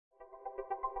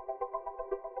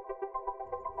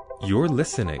You're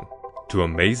listening to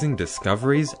Amazing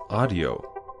Discoveries Audio.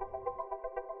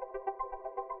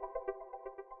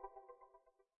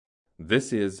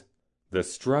 This is The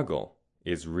Struggle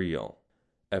is Real,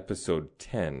 Episode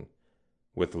 10,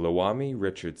 with Lawami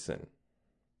Richardson.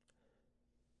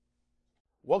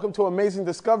 Welcome to Amazing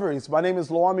Discoveries. My name is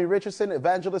Lawami Richardson,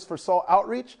 evangelist for Soul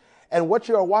Outreach, and what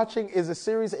you are watching is a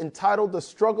series entitled The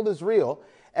Struggle is Real,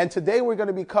 and today we're going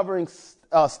to be covering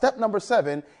step number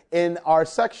 7 in our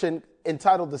section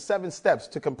entitled The 7 Steps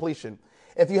to Completion.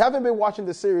 If you haven't been watching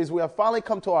the series, we have finally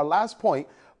come to our last point,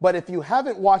 but if you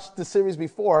haven't watched the series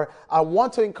before, I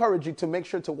want to encourage you to make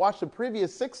sure to watch the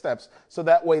previous 6 steps so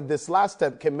that way this last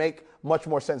step can make much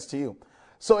more sense to you.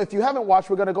 So if you haven't watched,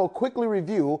 we're going to go quickly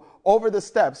review over the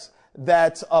steps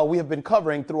that we have been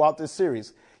covering throughout this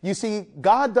series. You see,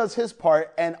 God does his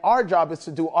part, and our job is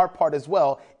to do our part as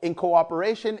well in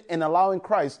cooperation in allowing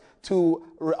Christ to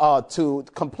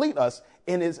complete us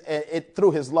in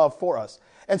through his love for us.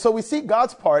 And so we see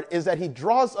God's part is that he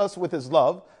draws us with his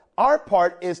love. Our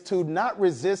part is to not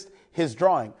resist his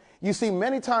drawing. You see,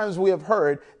 many times we have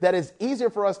heard that it's easier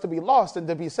for us to be lost than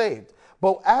to be saved.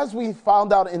 But as we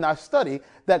found out in our study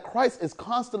that Christ is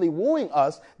constantly wooing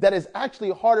us, that it's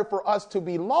actually harder for us to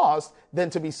be lost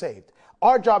than to be saved.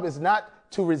 Our job is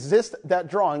not to resist that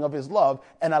drawing of his love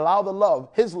and allow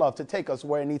his love to take us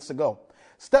where it needs to go.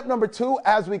 Step number 2,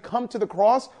 as we come to the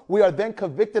cross, we are then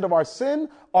convicted of our sin,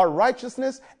 our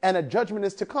righteousness, and a judgment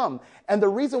is to come. And the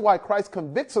reason why Christ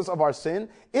convicts us of our sin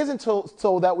isn't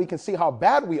so that we can see how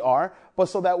bad we are, but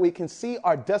so that we can see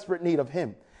our desperate need of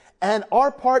him. And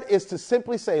our part is to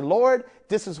simply say, Lord,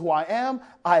 this is who I am.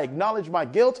 I acknowledge my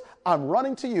guilt. I'm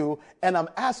running to you, and I'm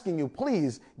asking you,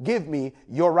 please give me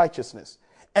your righteousness.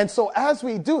 And so as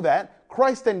we do that,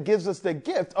 Christ then gives us the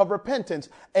gift of repentance,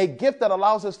 a gift that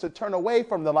allows us to turn away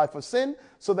from the life of sin,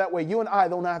 so that way you and I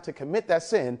don't have to commit that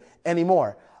sin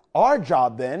anymore. Our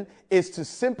job then is to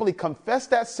simply confess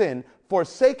that sin,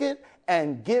 forsake it,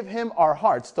 and give him our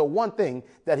hearts, the one thing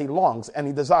that he longs and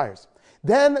he desires.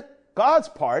 Then God's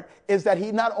part is that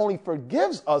he not only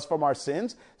forgives us from our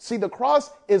sins. See, the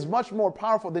cross is much more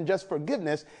powerful than just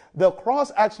forgiveness. The cross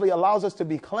actually allows us to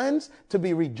be cleansed, to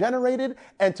be regenerated,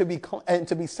 and to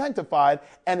be sanctified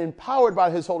and empowered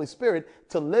by his Holy Spirit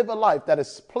to live a life that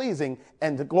is pleasing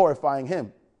and glorifying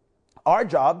him. Our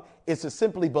job is to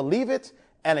simply believe it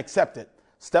and accept it.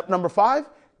 Step number 5,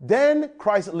 then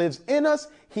Christ lives in us.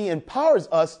 He empowers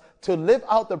us to live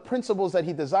out the principles that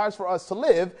he desires for us to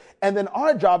live. And then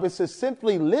our job is to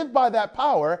simply live by that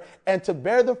power and to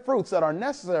bear the fruits that are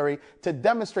necessary to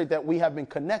demonstrate that we have been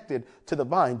connected to the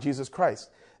vine, Jesus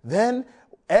Christ. Then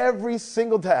every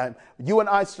single time you and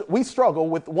I, we struggle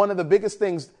with one of the biggest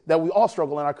things that we all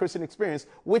struggle in our Christian experience,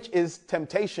 which is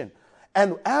temptation.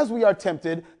 And as we are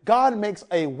tempted, God makes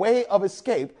a way of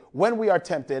escape when we are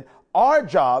tempted. Our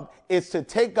job is to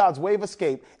take God's way of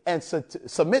escape and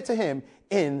submit to him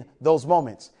in those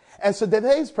moments. And so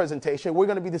today's presentation, we're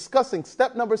going to be discussing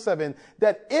step number 7,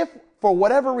 that if for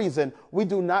whatever reason we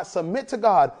do not submit to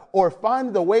God or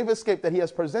find the way of escape that he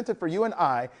has presented for you and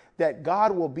I, that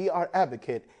God will be our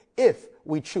advocate if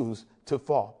we choose to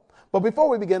fall. But before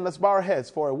we begin, let's bow our heads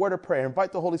for a word of prayer.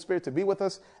 Invite the Holy Spirit to be with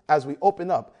us as we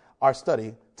open up our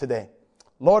study today.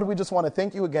 Lord, we just want to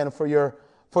thank you again for your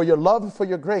love and for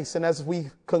your grace. And as we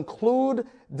conclude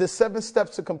the 7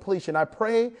 steps to completion, I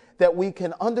pray that we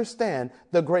can understand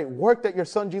the great work that your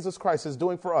son, Jesus Christ, is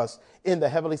doing for us in the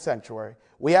heavenly sanctuary.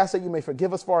 We ask that you may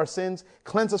forgive us for our sins,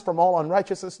 cleanse us from all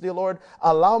unrighteousness, dear Lord.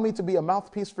 Allow me to be a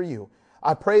mouthpiece for you.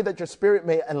 I pray that your spirit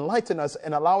may enlighten us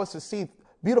and allow us to see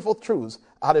beautiful truths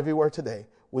out of your word today.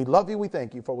 We love you. We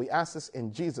thank you, for we ask this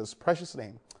in Jesus' precious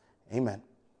name. Amen.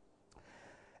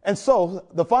 And so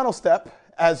the final step,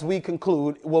 as we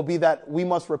conclude, will be that we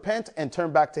must repent and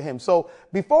turn back to him. So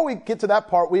before we get to that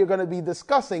part, we are going to be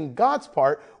discussing God's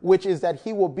part, which is that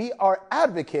he will be our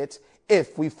advocate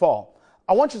if we fall.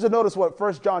 I want you to notice what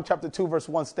 1 John chapter 2, verse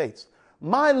 1 states.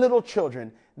 My little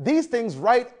children, these things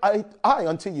write I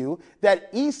unto you, that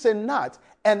ye sin not.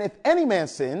 And if any man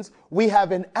sins, we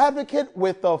have an advocate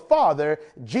with the Father,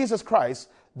 Jesus Christ,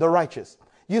 the righteous.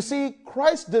 You see,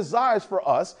 Christ desires for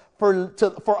us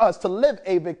to live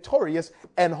a victorious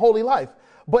and holy life.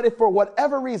 But if for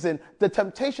whatever reason, the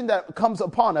temptation that comes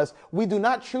upon us, we do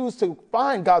not choose to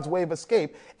find God's way of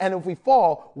escape, and if we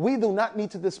fall, we do not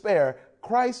need to despair.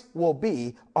 Christ will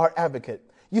be our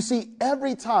advocate. You see,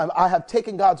 every time I have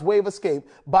taken God's way of escape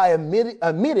by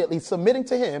immediately submitting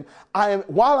to him,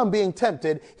 while I'm being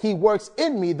tempted, he works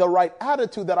in me the right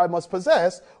attitude that I must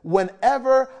possess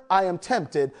whenever I am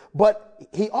tempted, but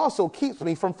he also keeps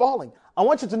me from falling. I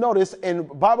want you to notice in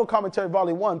Bible Commentary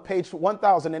Volume 1, page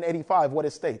 1085, what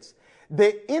it states.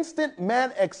 The instant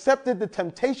man accepted the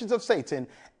temptations of Satan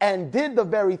and did the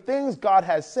very things God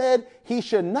has said he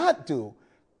should not do,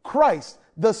 Christ,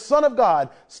 the Son of God,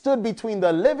 stood between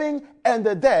the living and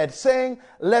the dead, saying,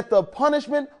 let the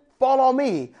punishment fall on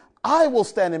me. I will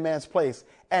stand in man's place,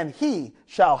 and he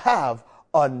shall have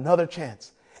another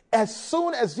chance. As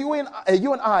soon as you and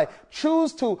I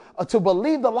choose to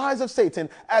believe the lies of Satan,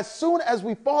 as soon as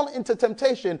we fall into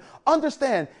temptation,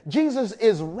 understand Jesus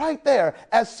is right there.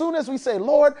 As soon as we say,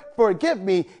 Lord, forgive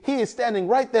me, he is standing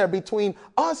right there between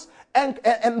us and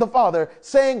the Father,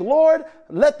 saying, Lord,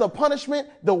 let the punishment,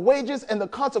 the wages, and the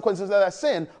consequences of that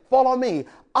sin fall on me.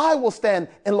 I will stand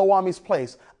in Loami's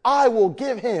place. I will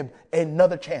give him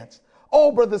another chance. Oh,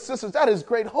 brothers and sisters, that is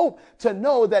great hope to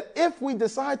know that if we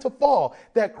decide to fall,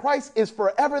 that Christ is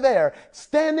forever there,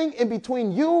 standing in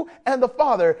between you and the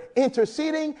Father,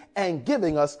 interceding and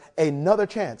giving us another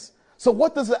chance. So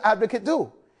what does the advocate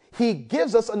do? He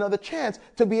gives us another chance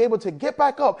to be able to get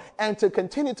back up and to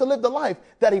continue to live the life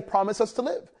that he promised us to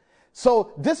live.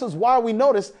 So this is why we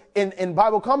notice in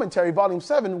Bible Commentary, Volume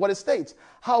 7, what it states.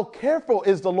 How careful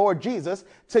is the Lord Jesus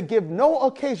to give no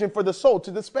occasion for the soul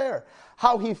to despair.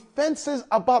 How he fences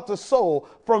about the soul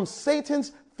from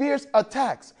Satan's fierce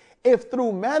attacks. If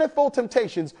through manifold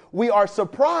temptations we are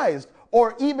surprised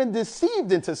or even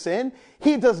deceived into sin,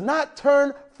 he does not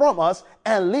turn from us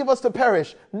and leave us to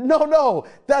perish. No,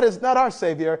 that is not our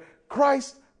Savior.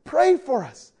 Christ prayed for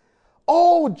us.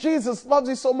 Oh, Jesus loves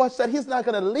you so much that he's not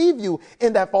going to leave you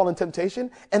in that fallen temptation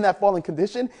and that fallen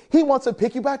condition. He wants to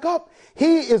pick you back up.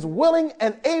 He is willing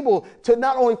and able to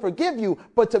not only forgive you,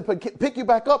 but to pick you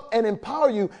back up and empower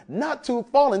you not to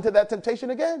fall into that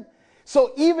temptation again.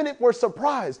 So even if we're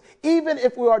surprised, even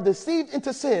if we are deceived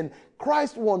into sin,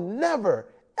 Christ will never,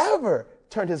 ever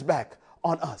turn his back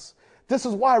on us. This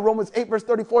is why Romans 8 verse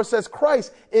 34 says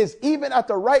Christ is even at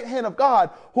the right hand of God,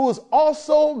 who is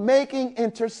also making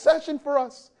intercession for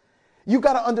us. You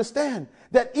got to understand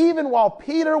that even while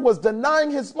Peter was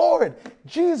denying his Lord,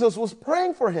 Jesus was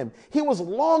praying for him. He was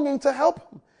longing to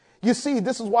help him. You see,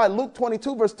 this is why Luke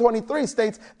 22 verse 23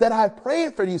 states that I have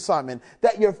prayed for you, Simon,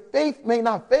 that your faith may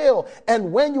not fail.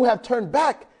 And when you have turned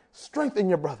back, strengthen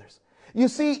your brothers. You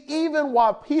see, even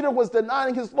while Peter was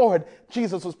denying his Lord,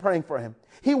 Jesus was praying for him.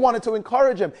 He wanted to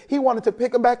encourage him. He wanted to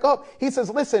pick him back up. He says,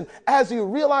 listen, as you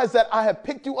realize that I have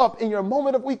picked you up in your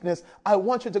moment of weakness, I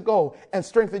want you to go and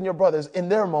strengthen your brothers in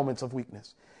their moments of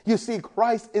weakness. You see,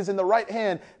 Christ is in the right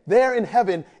hand there in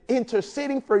heaven,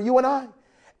 interceding for you and I.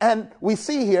 And we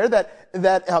see here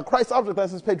that Christ's Object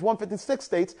Lessons, page 156,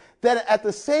 states that at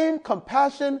the same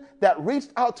compassion that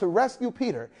reached out to rescue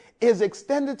Peter is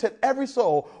extended to every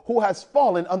soul who has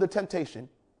fallen under temptation.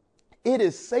 It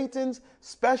is Satan's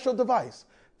special device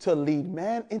to lead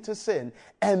man into sin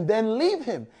and then leave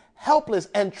him helpless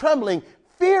and trembling,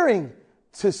 fearing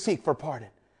to seek for pardon.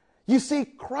 You see,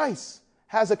 Christ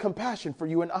has a compassion for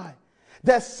you and I.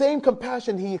 That same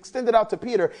compassion he extended out to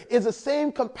Peter is the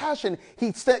same compassion he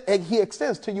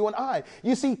extends to you and I.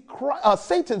 You see,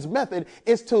 Satan's method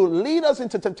is to lead us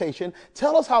into temptation,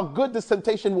 tell us how good this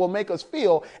temptation will make us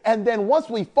feel, and then once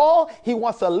we fall, he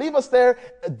wants to leave us there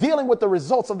dealing with the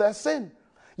results of that sin.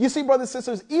 You see, brothers and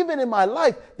sisters, even in my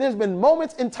life, there's been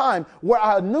moments in time where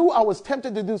I knew I was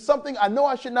tempted to do something I know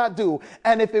I should not do.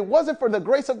 And if it wasn't for the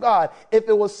grace of God, if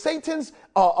it was Satan's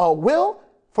will,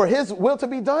 for his will to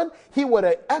be done, he would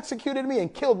have executed me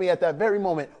and killed me at that very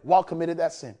moment while committed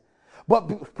that sin.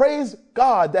 But praise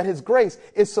God that his grace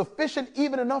is sufficient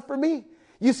even enough for me.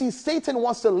 You see, Satan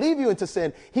wants to leave you into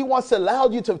sin. He wants to allow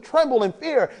you to tremble in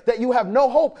fear that you have no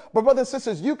hope. But brothers and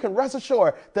sisters, you can rest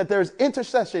assured that there's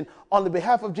intercession on the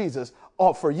behalf of Jesus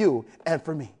for you and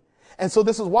for me. And so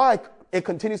this is why it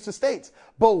continues to state,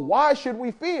 but why should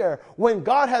we fear when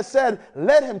God has said,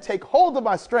 let him take hold of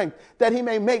my strength that he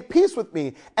may make peace with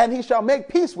me, and he shall make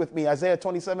peace with me, Isaiah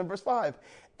 27 verse 5.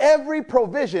 Every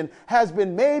provision has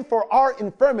been made for our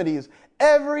infirmities,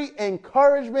 every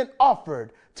encouragement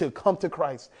offered to come to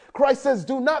Christ. Christ says,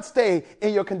 do not stay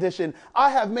in your condition. I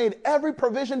have made every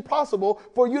provision possible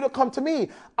for you to come to me.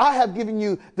 I have given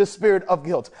you the spirit of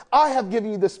guilt. I have given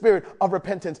you the spirit of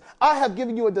repentance. I have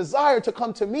given you a desire to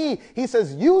come to me. He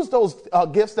says, use those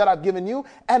gifts that I've given you,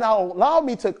 and I'll allow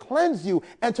me to cleanse you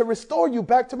and to restore you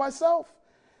back to myself.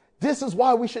 This is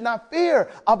why we should not fear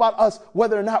about us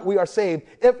whether or not we are saved.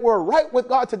 If we're right with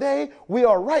God today, we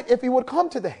are right if he would come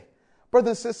today.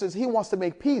 Brothers and sisters, he wants to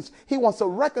make peace. He wants to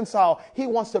reconcile. He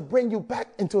wants to bring you back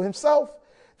into himself.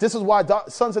 This is why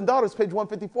Sons and Daughters, page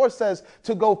 154 says,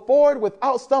 to go forward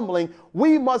without stumbling,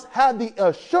 we must have the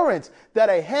assurance that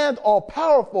a hand all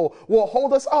powerful will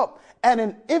hold us up and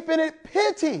an infinite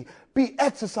pity be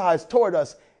exercised toward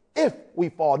us if we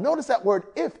fall. Notice that word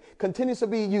if continues to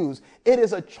be used. It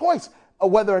is a choice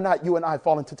of whether or not you and I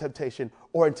fall into temptation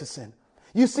or into sin.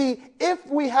 You see, if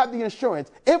we have the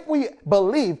assurance, if we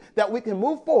believe that we can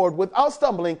move forward without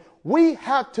stumbling, we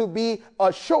have to be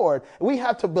assured. We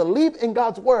have to believe in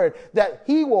God's word that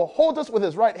he will hold us with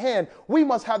his right hand. We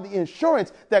must have the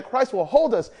assurance that Christ will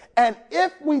hold us. And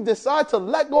if we decide to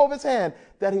let go of his hand,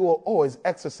 that he will always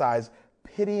exercise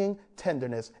pitying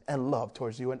tenderness and love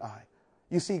towards you and I.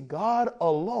 You see, God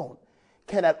alone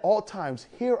can at all times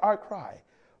hear our cry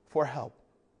for help.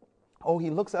 Oh, he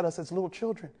looks at us as little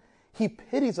children. He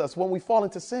pities us when we fall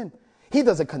into sin. He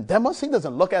doesn't condemn us. He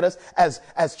doesn't look at us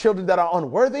as children that are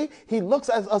unworthy. He looks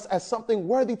at us as something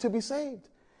worthy to be saved.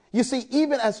 You see,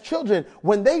 even as children,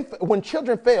 when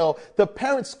children fail, the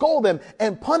parents scold them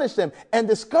and punish them and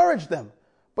discourage them.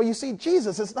 But you see,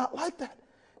 Jesus is not like that.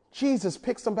 Jesus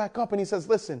picks them back up and he says,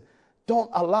 listen,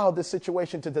 don't allow this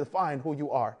situation to define who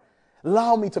you are.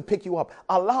 Allow me to pick you up.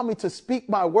 Allow me to speak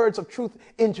my words of truth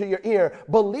into your ear.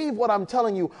 Believe what I'm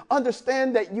telling you.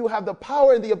 Understand that you have the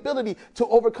power and the ability to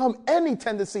overcome any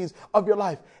tendencies of your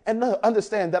life. And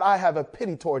understand that I have a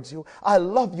pity towards you. I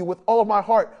love you with all my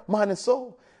heart, mind, and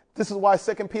soul. This is why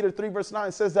 2 Peter 3 verse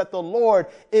 9 says that the Lord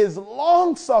is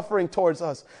long-suffering towards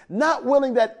us, not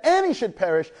willing that any should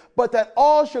perish, but that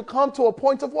all should come to a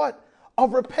point of what?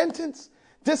 Of repentance.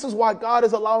 This is why God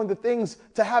is allowing the things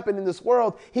to happen in this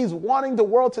world. He's wanting the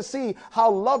world to see how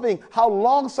loving, how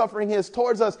long-suffering he is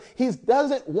towards us. He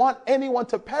doesn't want anyone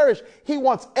to perish. He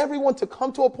wants everyone to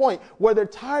come to a point where they're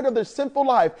tired of their sinful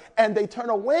life and they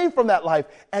turn away from that life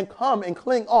and come and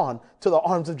cling on to the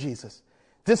arms of Jesus.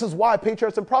 This is why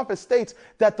Patriarchs and Prophets states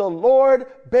that the Lord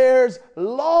bears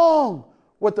long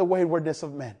with the waywardness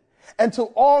of men. And to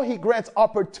all he grants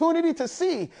opportunity to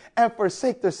see and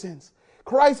forsake their sins.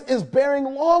 Christ is bearing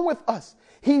long with us.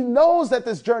 He knows that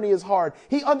this journey is hard.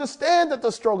 He understands that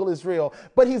the struggle is real,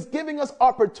 but he's giving us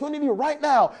opportunity right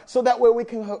now so that way we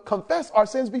can confess our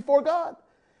sins before God.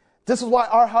 This is why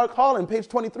our high calling, page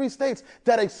 23, states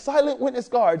that a silent witness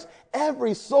guards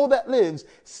every soul that lives,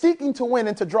 seeking to win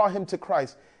and to draw him to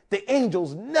Christ. The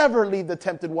angels never leave the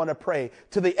tempted one a prey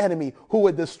to the enemy who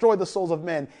would destroy the souls of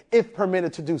men if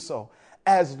permitted to do so.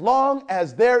 As long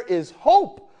as there is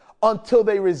hope, until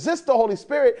they resist the Holy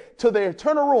Spirit to their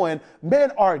eternal ruin,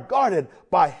 men are guarded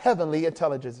by heavenly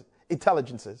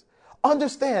intelligences.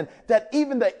 Understand that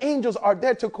even the angels are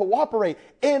there to cooperate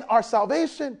in our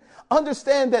salvation.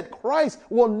 Understand that Christ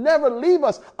will never leave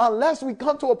us unless we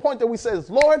come to a point that we say,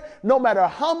 Lord, no matter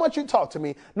how much you talk to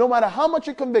me, no matter how much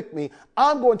you convict me,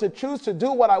 I'm going to choose to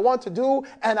do what I want to do.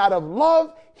 And out of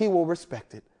love, he will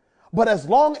respect it. But as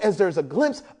long as there's a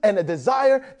glimpse and a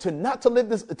desire to not to live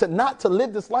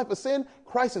this life of sin,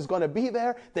 Christ is going to be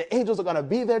there. The angels are going to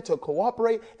be there to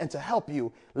cooperate and to help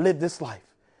you live this life.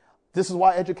 This is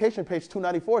why Education, page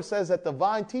 294, says that the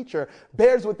divine teacher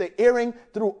bears with the erring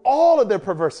through all of their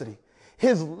perversity.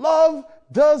 His love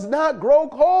does not grow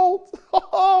cold.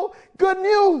 Oh, good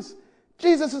news.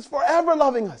 Jesus is forever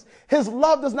loving us. His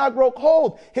love does not grow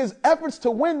cold. His efforts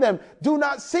to win them do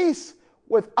not cease.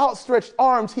 With outstretched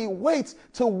arms, he waits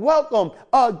to welcome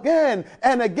again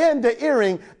and again the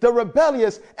erring, the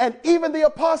rebellious, and even the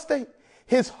apostate.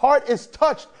 His heart is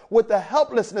touched with the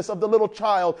helplessness of the little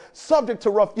child, subject to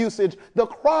rough usage. The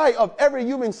cry of every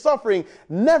human suffering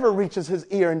never reaches his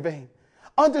ear in vain.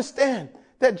 Understand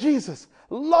that Jesus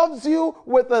loves you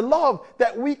with a love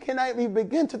that we cannot even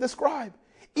begin to describe.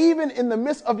 Even in the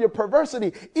midst of your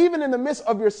perversity, even in the midst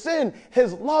of your sin,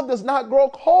 his love does not grow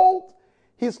cold.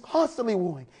 He's constantly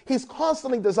wooing. He's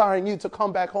constantly desiring you to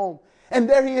come back home. And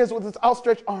there he is with his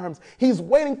outstretched arms. He's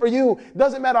waiting for you.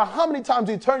 Doesn't matter how many times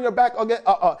you turn your back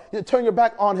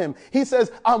on him. He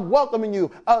says, I'm welcoming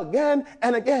you again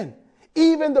and again.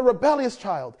 Even the rebellious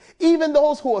child, even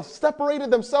those who have separated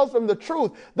themselves from the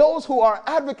truth, those who are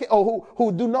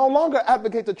who do no longer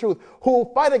advocate the truth, who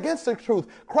fight against the truth,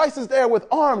 Christ is there with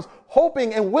arms,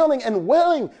 hoping and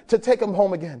willing to take them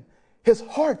home again. His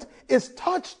heart is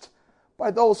touched by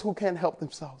those who can't help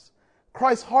themselves.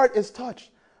 Christ's heart is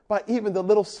touched by even the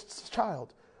little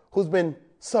child who's been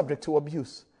subject to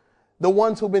abuse. The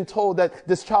ones who've been told that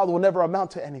this child will never amount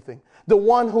to anything. The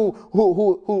one who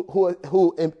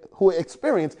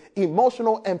experienced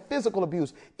emotional and physical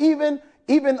abuse, even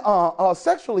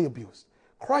sexually abused.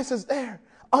 Christ is there,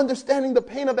 understanding the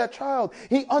pain of that child.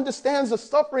 He understands the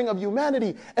suffering of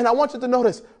humanity. And I want you to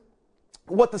notice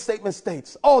what the statement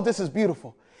states. Oh, this is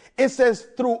beautiful. It says,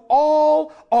 through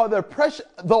all are precious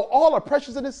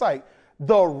in his sight,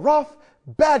 the rough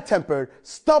bad-tempered,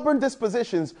 stubborn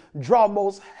dispositions draw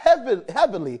most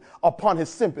heavily upon his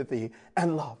sympathy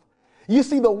and love. You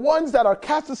see, the ones that are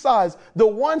cast aside, the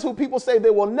ones who people say they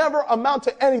will never amount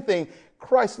to anything,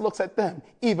 Christ looks at them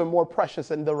even more precious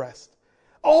than the rest.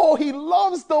 Oh, he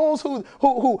loves those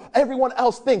who everyone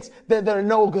else thinks that they're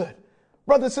no good.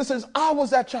 Brothers and sisters, I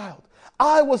was that child.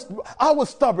 I was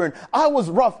stubborn. I was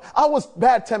rough. I was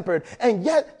bad-tempered. And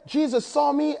yet Jesus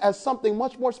saw me as something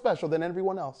much more special than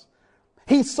everyone else.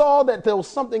 He saw that there was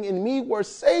something in me worth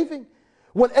saving.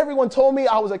 When everyone told me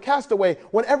I was a castaway,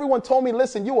 when everyone told me,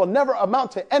 listen, you will never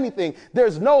amount to anything,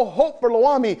 there's no hope for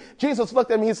Loami, Jesus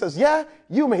looked at me and says, yeah,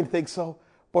 you may think so,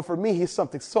 but for me, he's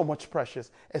something so much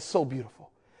precious and so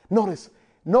beautiful.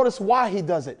 Notice why he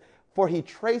does it. For he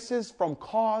traces from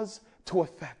cause to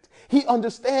effect. He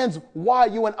understands why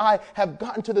you and I have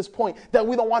gotten to this point that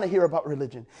we don't want to hear about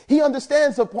religion. He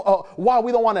understands why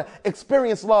we don't want to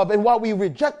experience love and why we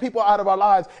reject people out of our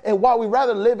lives and why we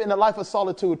rather live in a life of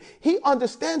solitude. He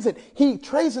understands it. He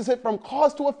traces it from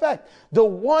cause to effect. The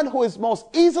one who is most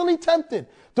easily tempted,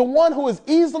 the one who is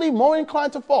easily more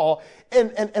inclined to fall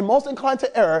and most inclined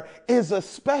to error is a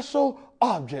special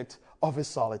object of his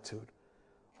solitude.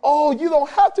 Oh, you don't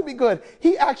have to be good.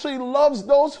 He actually loves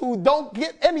those who don't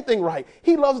get anything right.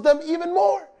 He loves them even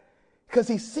more because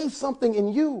he sees something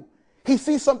in you. He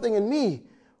sees something in me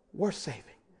worth saving.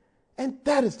 And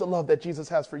that is the love that Jesus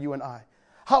has for you and I.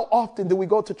 How often do we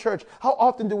go to church? How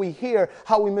often do we hear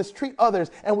how we mistreat others?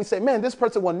 And we say, man, this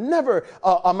person will never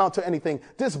amount to anything.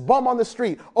 This bum on the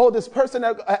street, oh, this person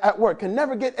at work can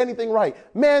never get anything right.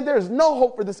 Man, there's no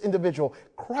hope for this individual.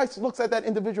 Christ looks at that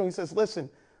individual and he says, listen,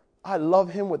 I love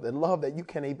him with a love that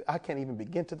I can't even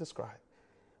begin to describe.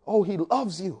 Oh, he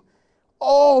loves you.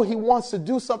 Oh, he wants to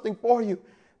do something for you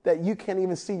that you can't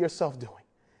even see yourself doing.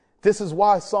 This is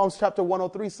why Psalms chapter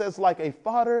 103 says, like a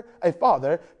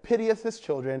father pitieth his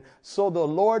children, so the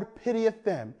Lord pitieth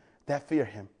them that fear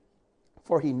him.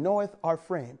 For he knoweth our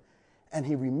frame, and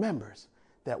he remembers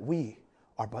that we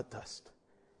are but dust.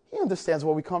 He understands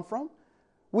where we come from.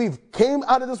 We've came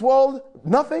out of this world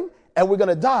nothing, and we're going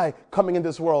to die coming in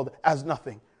this world as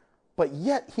nothing. But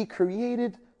yet he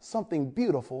created something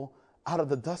beautiful out of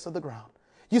the dust of the ground.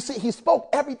 You see, he spoke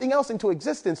everything else into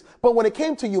existence. But when it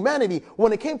came to humanity,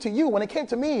 when it came to you, when it came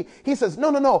to me, he says,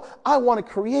 no, I want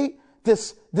to create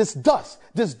this dust,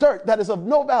 this dirt that is of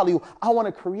no value. I want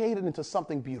to create it into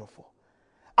something beautiful.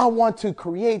 I want to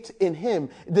create in him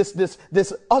this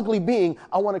ugly being.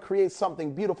 I want to create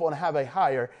something beautiful and have a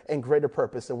higher and greater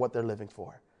purpose than what they're living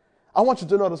for. I want you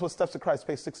to notice what Steps to Christ,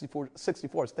 page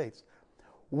 64 states.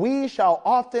 We shall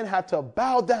often have to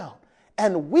bow down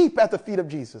and weep at the feet of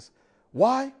Jesus.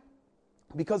 Why?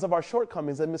 Because of our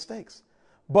shortcomings and mistakes.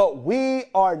 But we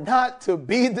are not to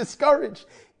be discouraged.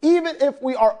 Even if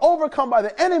we are overcome by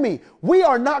the enemy, we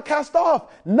are not cast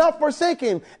off, not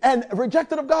forsaken, and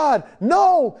rejected of God.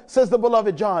 No, says the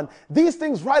beloved John, these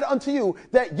things write unto you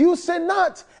that you sin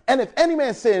not. And if any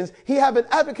man sins, he have an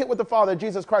advocate with the Father,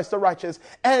 Jesus Christ the righteous.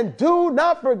 And do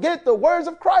not forget the words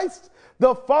of Christ.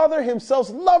 The Father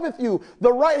himself loveth you,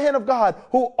 the right hand of God,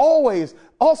 who always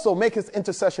also maketh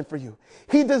intercession for you.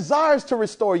 He desires to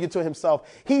restore you to himself.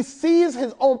 He sees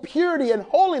his own purity and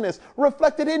holiness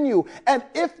reflected in you. And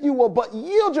if you will but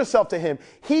yield yourself to him,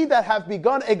 he that hath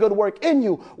begun a good work in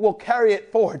you will carry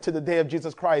it forward to the day of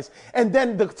Jesus Christ. And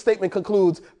then the statement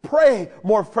concludes, pray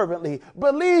more fervently,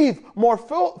 believe more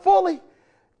fully.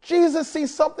 Jesus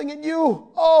sees something in you.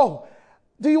 Oh,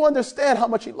 do you understand how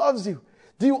much he loves you?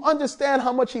 Do you understand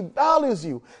how much he values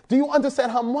you? Do you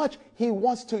understand how much he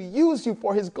wants to use you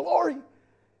for his glory?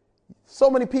 So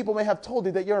many people may have told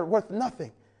you that you're worth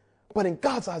nothing, but in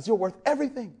God's eyes, you're worth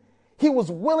everything. He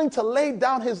was willing to lay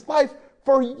down his life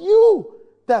for you,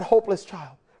 that hopeless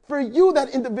child. For you,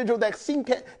 that individual that seems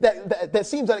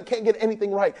that it can't get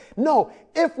anything right. No,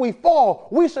 if we fall,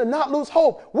 we should not lose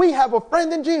hope. We have a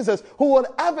friend in Jesus who will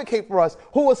advocate for us,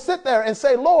 who will sit there and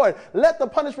say, Lord, let the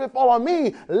punishment fall on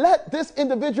me. Let this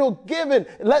individual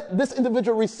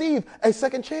receive a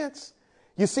second chance.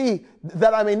 You see,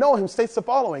 that I may know him states the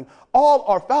following. All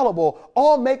are fallible,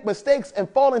 all make mistakes and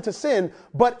fall into sin.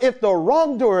 But if the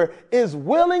wrongdoer is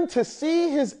willing to see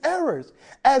his errors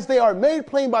as they are made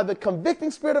plain by the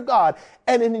convicting Spirit of God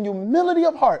and in humility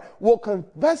of heart will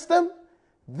confess them,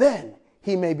 then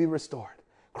he may be restored.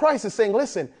 Christ is saying,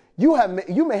 listen, you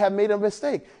may have made a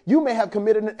mistake. You may have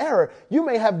committed an error. You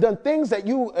may have done things that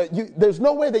there's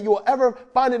no way that you will ever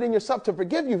find it in yourself to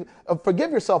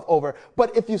forgive yourself over.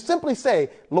 But if you simply say,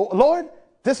 Lord,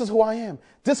 this is who I am.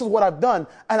 This is what I've done.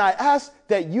 And I ask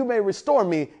that you may restore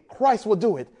me. Christ will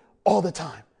do it all the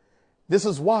time. This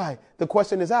is why the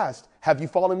question is asked. Have you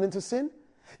fallen into sin?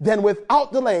 then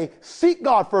without delay, seek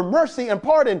God for mercy and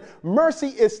pardon. Mercy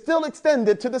is still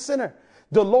extended to the sinner.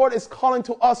 The Lord is calling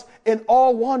to us in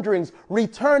all wanderings,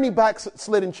 return ye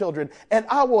backslidden children, and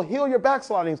I will heal your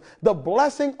backslidings. The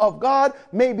blessing of God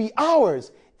may be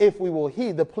ours if we will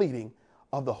heed the pleading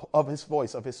of his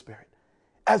voice, of his Spirit.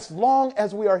 As long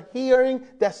as we are hearing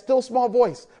that still small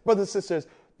voice, brothers and sisters,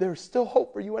 there's still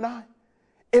hope for you and I.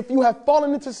 If you have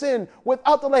fallen into sin,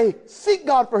 without delay, seek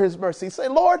God for his mercy. Say,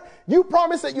 Lord, you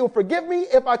promise that you'll forgive me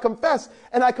if I confess,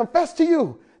 and I confess to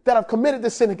you that I've committed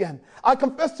this sin again. I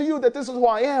confess to you that this is who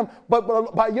I am,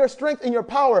 but by your strength and your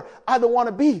power, I don't want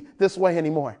to be this way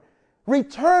anymore.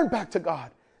 Return back to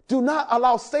God. Do not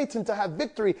allow Satan to have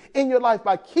victory in your life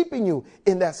by keeping you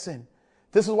in that sin.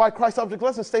 This is why Christ's object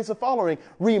lesson states the following.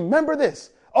 Remember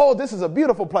this. Oh, this is a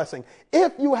beautiful blessing.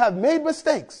 If you have made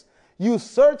mistakes, you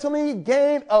certainly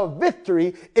gain a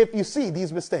victory if you see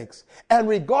these mistakes and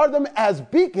regard them as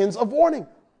beacons of warning.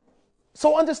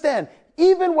 So understand,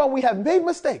 even when we have made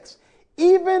mistakes,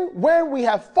 even when we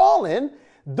have fallen,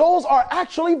 those are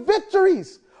actually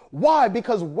victories. Why?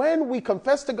 Because when we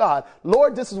confess to God,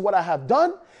 Lord, this is what I have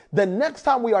done, the next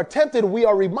time we are tempted, we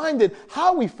are reminded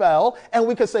how we fell, and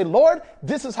we can say, Lord,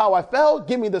 this is how I fell.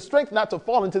 Give me the strength not to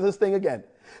fall into this thing again.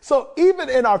 So even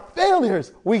in our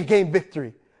failures, we gain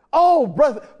victory. Oh,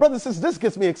 brothers, sisters, this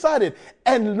gets me excited.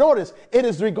 And notice, it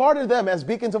is regarded them as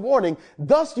beacons of warning.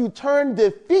 Thus you turn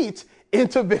defeat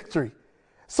into victory.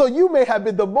 So you may have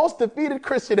been the most defeated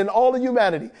Christian in all of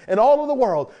humanity and all of the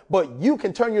world, but you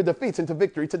can turn your defeats into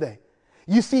victory today.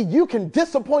 You see, you can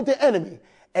disappoint the enemy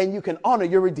and you can honor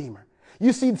your Redeemer.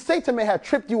 You see, Satan may have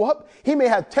tripped you up. He may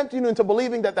have tempted you into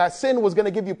believing that sin was going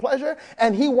to give you pleasure,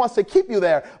 and he wants to keep you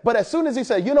there. But as soon as he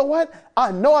said, you know what?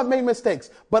 I know I've made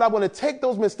mistakes, but I'm going to take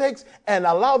those mistakes and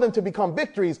allow them to become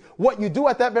victories. What you do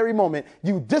at that very moment,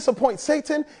 you disappoint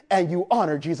Satan and you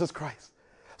honor Jesus Christ.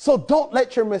 So don't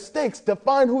let your mistakes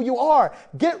define who you are.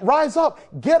 Rise up,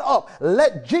 get up.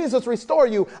 Let Jesus restore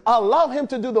you. Allow him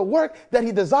to do the work that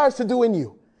he desires to do in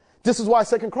you. This is why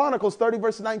 2 Chronicles 30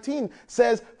 verse 19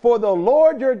 says, for the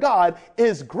Lord your God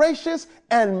is gracious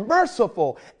and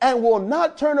merciful and will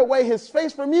not turn away his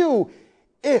face from you.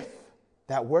 If,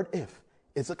 that word if,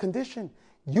 is a condition.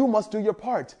 You must do your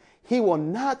part. He will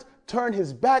not turn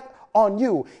his back on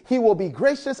you. He will be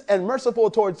gracious and merciful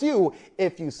towards you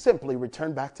if you simply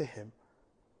return back to him.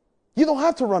 You don't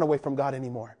have to run away from God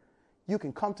anymore. You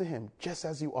can come to him just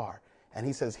as you are. And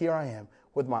he says, here I am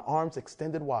with my arms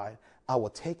extended wide. I will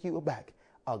take you back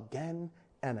again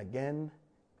and again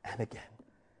and again.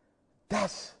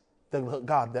 That's the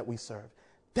God that we serve.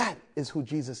 That is who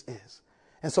Jesus is.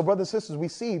 And so, brothers and sisters, we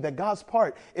see that God's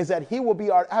part is that he will be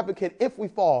our advocate if we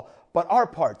fall, but our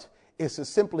part is to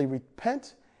simply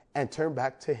repent and turn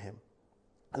back to him.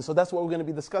 And so that's what we're going to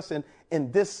be discussing in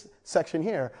this section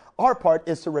here. Our part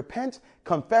is to repent,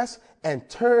 confess, and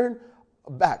turn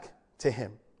back to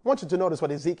him. I want you to notice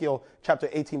what Ezekiel chapter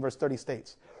 18 verse 30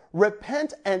 states.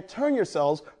 Repent and turn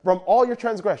yourselves from all your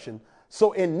transgression,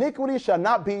 so iniquity shall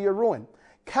not be your ruin.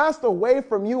 Cast away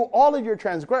from you all of your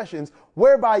transgressions,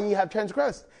 whereby ye have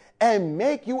transgressed, and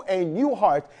make you a new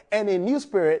heart and a new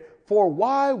spirit. For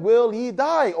why will ye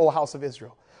die, O house of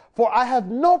Israel? For I have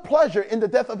no pleasure in the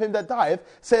death of him that dieth,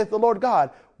 saith the Lord God.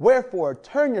 Wherefore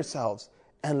turn yourselves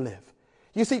and live.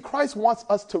 You see, Christ wants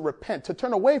us to repent, to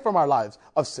turn away from our lives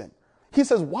of sin. He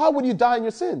says, why would you die in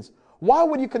your sins? Why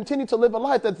would you continue to live a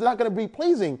life that's not going to be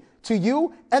pleasing to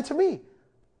you and to me?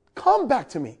 Come back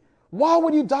to me. Why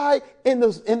would you die in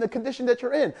the condition that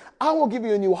you're in? I will give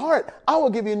you a new heart. I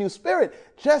will give you a new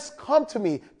spirit. Just come to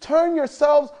me. Turn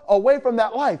yourselves away from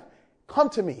that life. Come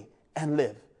to me and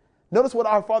live. Notice what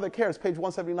Our Father Cares, page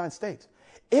 179 states.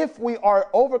 If we are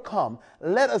overcome,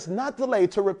 let us not delay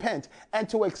to repent and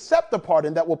to accept the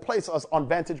pardon that will place us on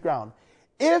vantage ground.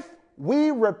 If we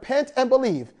repent and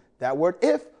believe, that word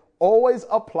if always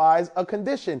applies a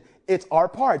condition. It's our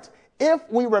part. If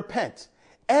we repent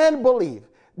and believe,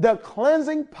 the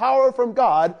cleansing power from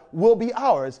God will be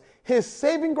ours. His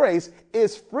saving grace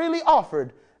is freely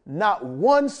offered. Not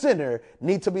one sinner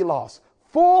need to be lost.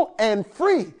 Full and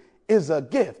free is a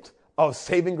gift of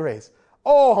saving grace.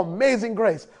 Oh, amazing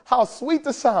grace. How sweet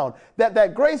the sound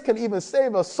that grace can even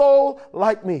save a soul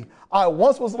like me. I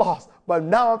once was lost, but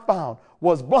now I'm found.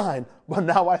 Was blind, but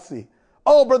now I see.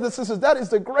 Oh, brothers and sisters, that is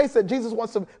the grace that Jesus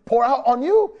wants to pour out on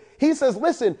you. He says,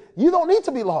 listen, you don't need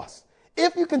to be lost.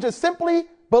 If you can just simply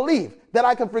believe that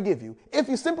I can forgive you, if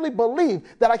you simply believe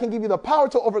that I can give you the power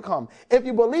to overcome, if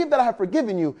you believe that I have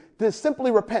forgiven you, then simply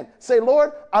repent. Say,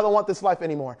 Lord, I don't want this life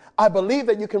anymore. I believe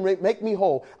that you can make me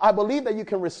whole. I believe that you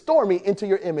can restore me into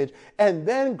your image. And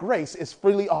then grace is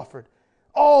freely offered.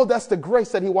 Oh, that's the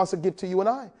grace that he wants to give to you and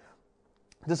I.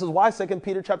 This is why 2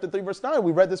 Peter chapter 3, verse 9,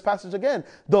 we read this passage again.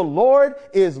 The Lord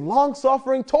is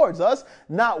long-suffering towards us,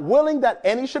 not willing that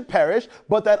any should perish,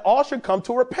 but that all should come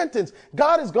to repentance.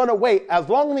 God is going to wait as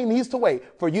long as he needs to wait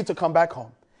for you to come back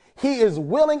home. He is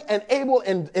willing and able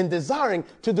and desiring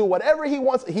to do whatever he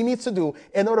needs to do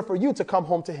in order for you to come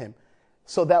home to him.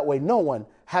 So that way no one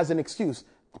has an excuse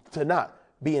to not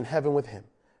be in heaven with him.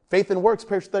 Faith and Works,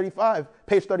 page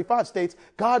 35 states,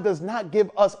 God does not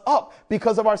give us up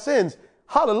because of our sins.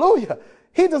 Hallelujah.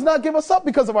 He does not give us up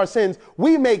because of our sins.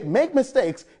 We make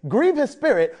mistakes, grieve his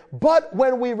spirit, but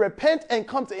when we repent and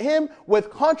come to him with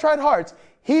contrite hearts,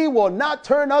 he will not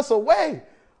turn us away.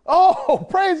 Oh,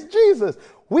 praise Jesus.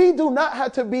 We do not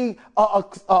have to be,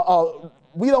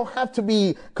 we don't have to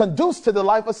be conduced to the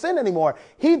life of sin anymore.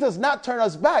 He does not turn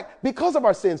us back because of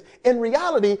our sins. In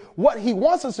reality, what he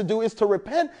wants us to do is to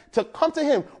repent, to come to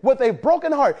him with a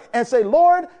broken heart and say,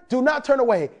 Lord, do not turn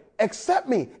away. Accept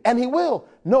me, and he will.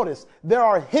 Notice, there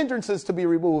are hindrances to be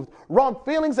removed, wrong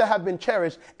feelings that have been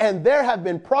cherished, and there have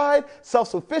been pride,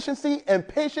 self-sufficiency,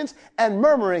 impatience, and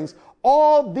murmurings.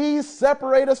 All these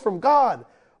separate us from God.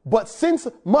 But since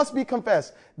must be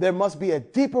confessed, there must be a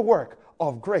deeper work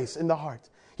of grace in the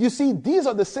heart. You see, these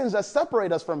are the sins that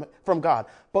separate us from God.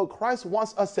 But Christ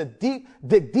wants us to dig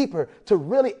deeper, to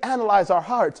really analyze our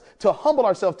hearts, to humble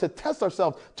ourselves, to test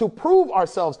ourselves, to prove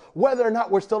ourselves whether or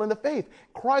not we're still in the faith.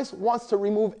 Christ wants to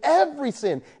remove every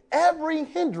sin, every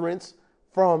hindrance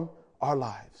from our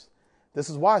lives. This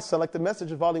is why Selected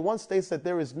Messages Volume 1 states that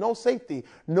there is no safety,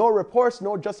 no reports,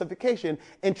 no justification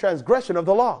in transgression of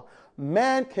the law.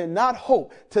 Man cannot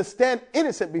hope to stand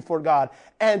innocent before God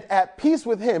and at peace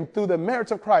with him through the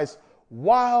merits of Christ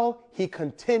while he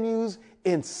continues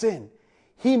in sin.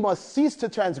 He must cease to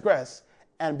transgress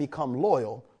and become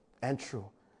loyal and true.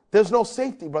 There's no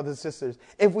safety, brothers and sisters.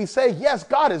 If we say, yes,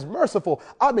 God is merciful,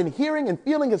 I've been hearing and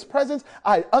feeling his presence,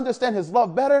 I understand his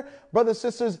love better, brothers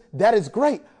and sisters, that is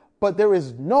great. But there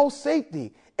is no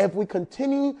safety if we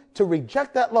continue to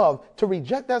reject that love, to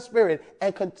reject that spirit,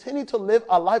 and continue to live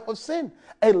a life of sin,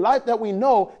 a life that we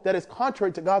know that is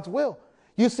contrary to God's will.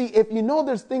 You see, if you know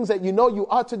there's things that you know you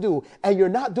ought to do and you're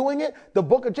not doing it, the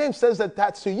book of James says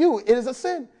that to you, it is a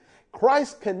sin.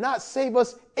 Christ cannot save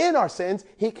us in our sins.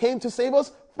 He came to save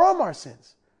us from our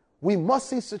sins. We must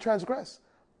cease to transgress.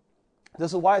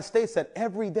 This is why it states that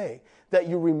every day that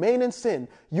you remain in sin,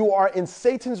 you are in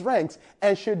Satan's ranks,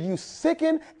 and should you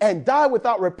sicken and die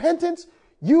without repentance,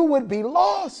 you would be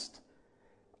lost.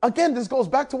 Again, this goes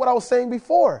back to what I was saying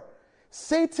before.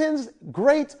 Satan's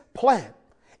great plan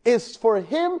is for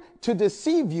him to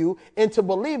deceive you into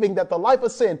believing that the life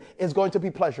of sin is going to be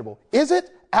pleasurable. Is it?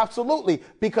 Absolutely,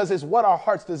 because it's what our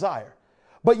hearts desire.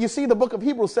 But you see, the book of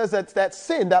Hebrews says that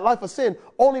sin, that life of sin,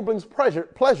 only brings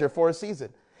pleasure for a season.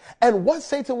 And what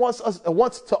Satan wants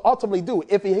to ultimately do,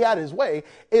 if he had his way,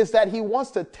 is that he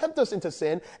wants to tempt us into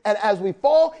sin. And as we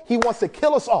fall, he wants to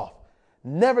kill us off,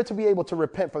 never to be able to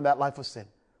repent from that life of sin.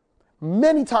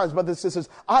 Many times, brothers and sisters,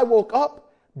 I woke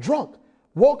up drunk,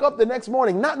 woke up the next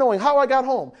morning not knowing how I got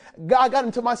home. I got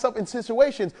into myself in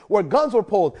situations where guns were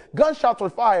pulled, gunshots were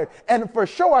fired, and for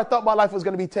sure I thought my life was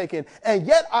going to be taken. And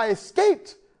yet I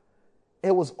escaped.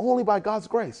 It was only by God's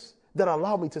grace that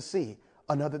allowed me to see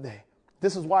another day.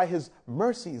 This is why his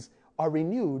mercies are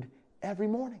renewed every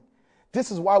morning. This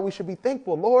is why we should be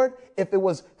thankful. Lord, if it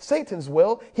was Satan's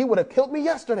will, he would have killed me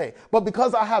yesterday. But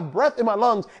because I have breath in my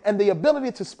lungs and the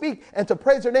ability to speak and to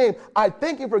praise your name, I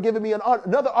thank you for giving me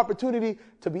another opportunity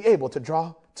to be able to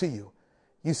draw to you.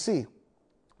 You see,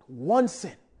 one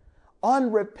sin,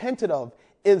 unrepented of,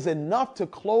 is enough to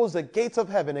close the gates of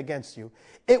heaven against you.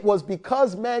 It was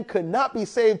because man could not be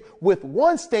saved with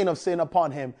one stain of sin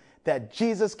upon him that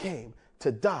Jesus came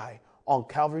to die on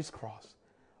Calvary's cross.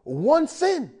 One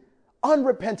sin,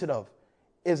 unrepented of,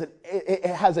 it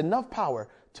has enough power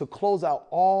to close out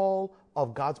all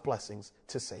of God's blessings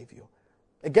to save you.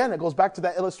 Again, it goes back to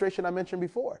that illustration I mentioned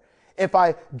before. If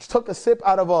I took a sip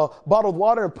out of a bottled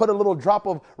water and put a little drop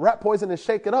of rat poison and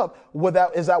shake it up,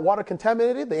 is that water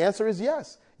contaminated? The answer is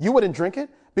yes. You wouldn't drink it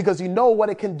because you know what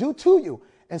it can do to you.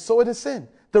 And so it is sin.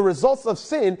 The results of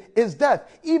sin is death.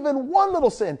 Even one little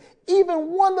sin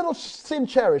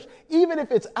cherished, even if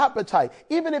it's appetite,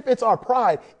 even if it's our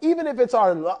pride, even if it's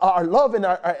our love and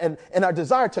our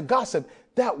desire to gossip,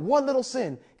 that one little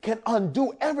sin can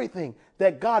undo everything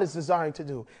that God is desiring to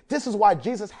do. This is why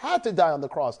Jesus had to die on the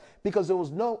cross, because there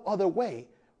was no other way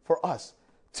for us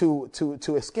to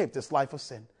escape this life of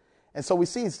sin. And so we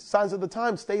see Signs of the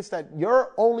Times states that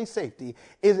your only safety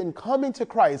is in coming to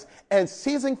Christ and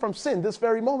ceasing from sin this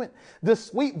very moment. The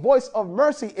sweet voice of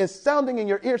mercy is sounding in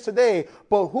your ears today,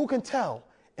 but who can tell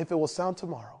if it will sound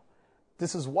tomorrow?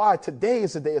 This is why today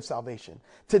is the day of salvation.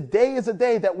 Today is the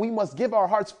day that we must give our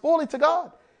hearts fully to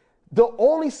God. The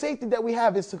only safety that we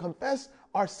have is to confess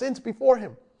our sins before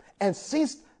him and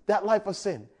cease that life of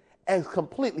sin and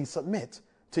completely submit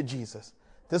to Jesus.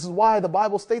 This is why the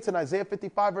Bible states in Isaiah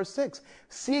 55 verse 6,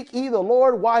 seek ye the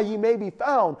Lord while ye may be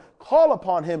found. Call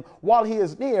upon him while he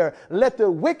is near. Let the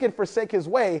wicked forsake his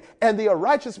way and the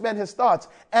unrighteous man his thoughts,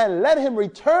 and let him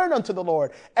return unto the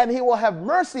Lord, and he will have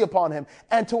mercy upon him,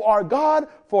 and to our God,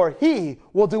 for he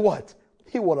will do what?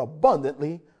 He will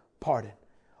abundantly pardon.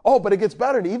 Oh, but it gets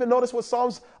better. Even notice what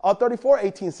Psalms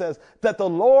 34:18 says, that the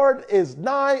Lord is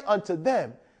nigh unto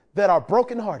them that are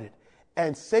brokenhearted,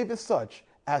 and saveth such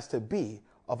as to be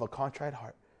of a contrite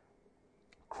heart.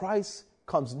 Christ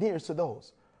comes near to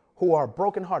those who are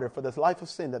brokenhearted for this life of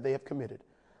sin that they have committed.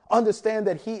 Understand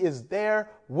that he is there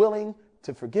willing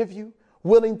to forgive you,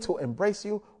 willing to embrace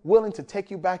you, willing to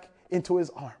take you back into his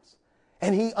arms.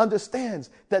 And he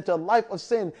understands that the life of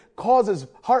sin causes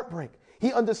heartbreak.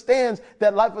 He understands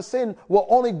that life of sin will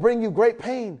only bring you great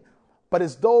pain. But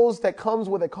it's those that comes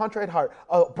with a contrite heart,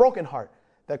 a broken heart,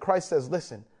 that Christ says,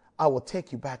 listen, I will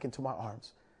take you back into my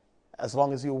arms, as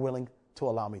long as you're willing to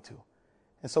allow me to.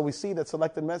 And so we see that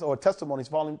Selected Testimonies,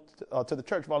 to the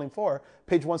Church, Volume 4,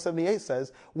 page 178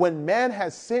 says, when man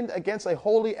has sinned against a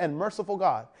holy and merciful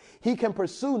God, he can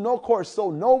pursue no course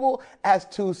so noble as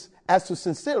to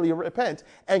sincerely repent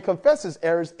and confess his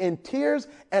errors in tears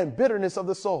and bitterness of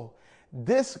the soul.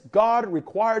 This God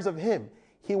requires of him.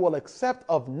 He will accept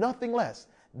of nothing less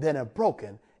than a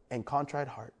broken and contrite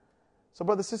heart. So,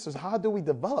 brothers and sisters, how do we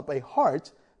develop a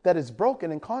heart that is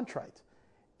broken and contrite?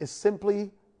 Is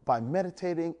simply by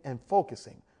meditating and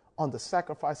focusing on the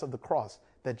sacrifice of the cross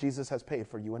that Jesus has paid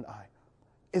for you and I.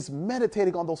 It's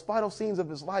meditating on those final scenes of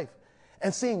his life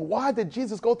and seeing, why did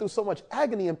Jesus go through so much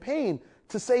agony and pain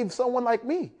to save someone like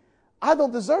me? I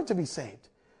don't deserve to be saved,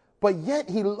 but yet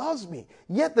he loves me.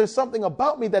 Yet there's something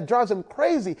about me that drives him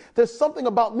crazy. There's something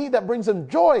about me that brings him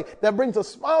joy, that brings a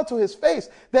smile to his face,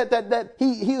 that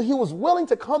he was willing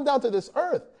to come down to this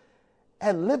earth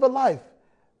and live a life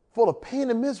full of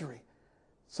pain and misery,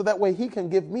 so that way he can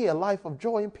give me a life of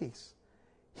joy and peace.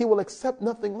 He will accept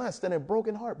nothing less than a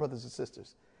broken heart, brothers and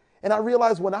sisters. And I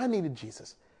realized when I needed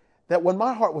Jesus, that when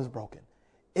my heart was broken,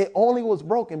 it only was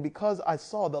broken because I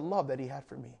saw the love that he had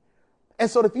for me. And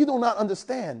so if you do not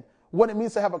understand what it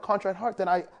means to have a contrite heart, then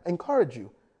I encourage you,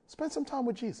 spend some time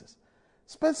with Jesus.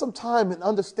 Spend some time in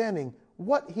understanding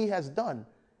what he has done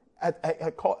at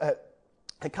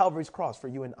Calvary's cross for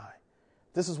you and I.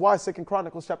 This is why 2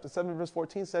 Chronicles chapter 7 verse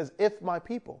 14 says, if my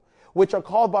people, which are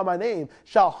called by my name,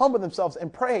 shall humble themselves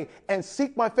and pray and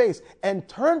seek my face and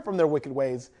turn from their wicked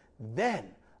ways, then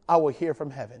I will hear from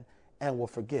heaven and will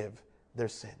forgive their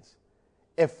sins.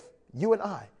 If you and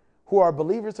I, who are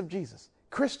believers of Jesus,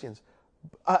 Christians,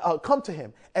 come to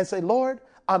him and say, Lord,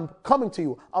 I'm coming to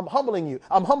you. I'm humbling you.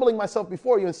 I'm humbling myself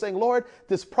before you and saying, Lord,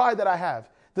 this pride that I have,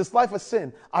 this life of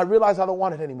sin, I realize I don't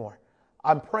want it anymore.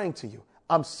 I'm praying to you.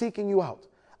 I'm seeking you out.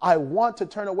 I want to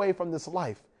turn away from this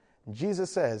life.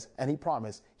 Jesus says, and he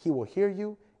promised, he will hear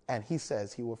you, and he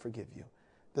says he will forgive you.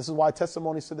 This is why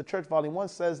Testimonies to the Church, Volume 1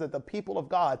 says that the people of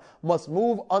God must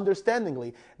move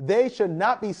understandingly. They should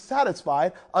not be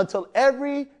satisfied until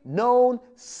every known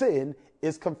sin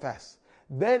is confessed.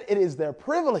 Then it is their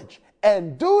privilege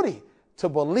and duty to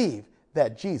believe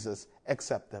that Jesus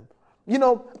accepts them. You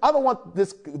know, I don't want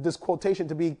this quotation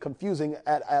to be confusing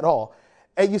at all.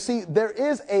 And you see, there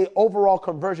is an overall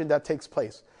conversion that takes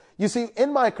place. You see,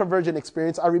 in my conversion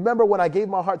experience, I remember when I gave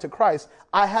my heart to Christ,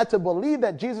 I had to believe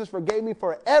that Jesus forgave me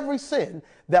for every sin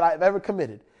that I've ever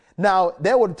committed. Now,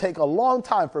 that would take a long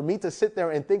time for me to sit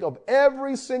there and think of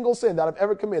every single sin that I've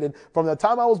ever committed from the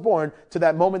time I was born to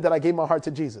that moment that I gave my heart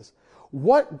to Jesus.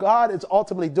 What God is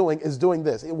ultimately doing is doing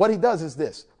this. What he does is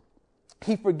this.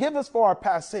 He forgives us for our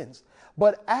past sins.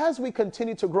 But as we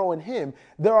continue to grow in him,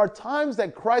 there are times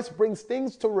that Christ brings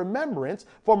things to remembrance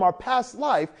from our past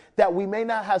life that we may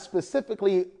not have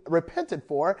specifically repented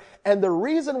for. And the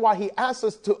reason why he asks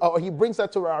us to, or he brings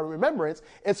that to our remembrance,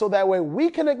 is so that way we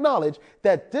can acknowledge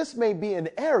that this may be an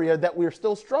area that we're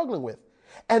still struggling with.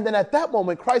 And then at that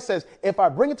moment, Christ says, if I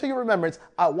bring it to your remembrance,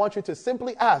 I want you to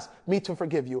simply ask me to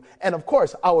forgive you. And of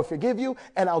course, I will forgive you,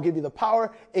 and I'll give you the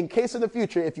power in case in the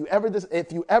future, if you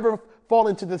ever fall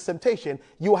into this temptation,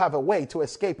 you'll have a way to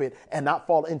escape it and not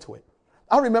fall into it.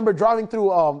 I remember driving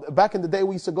through, back in the day,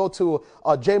 we used to go to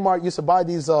J-Mart, used to buy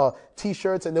these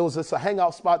T-shirts, and there was this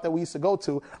hangout spot that we used to go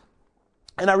to.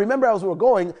 And I remember as we were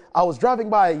going, I was driving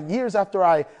by years after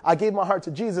I gave my heart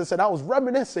to Jesus, and I was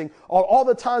reminiscing on all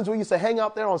the times we used to hang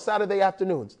out there on Saturday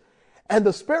afternoons. And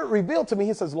the Spirit revealed to me,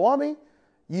 he says, Lawmi,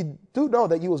 you do know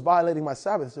that you was violating my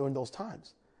Sabbath during those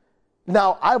times.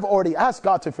 Now, I've already asked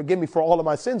God to forgive me for all of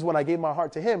my sins when I gave my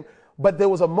heart to him, but there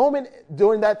was a moment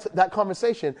during that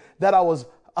conversation that I was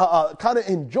kind of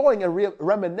enjoying and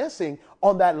reminiscing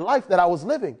on that life that I was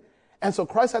living. And so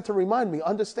Christ had to remind me,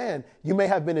 understand, you may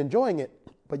have been enjoying it,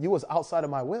 but you was outside of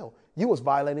my will. You was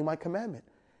violating my commandment.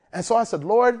 And so I said,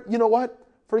 Lord, you know what?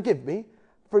 Forgive me.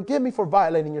 Forgive me for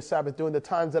violating your Sabbath during the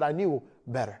times that I knew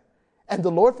better. And the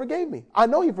Lord forgave me. I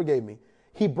know he forgave me.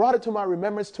 He brought it to my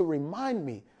remembrance to remind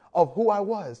me of who I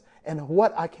was and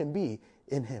what I can be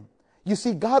in him. You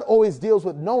see, God always deals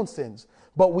with known sins,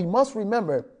 but we must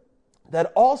remember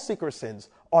that all secret sins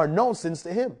are known sins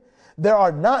to him. There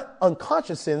are not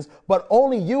unconscious sins, but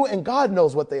only you and God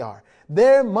knows what they are.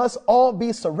 There must all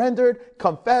be surrendered,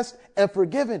 confessed, and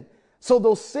forgiven. So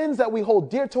those sins that we hold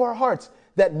dear to our hearts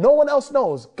that no one else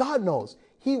knows, God knows.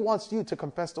 He wants you to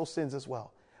confess those sins as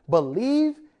well.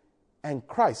 Believe, and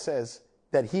Christ says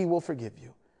that he will forgive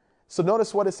you. So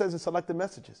notice what it says in selected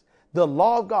messages. The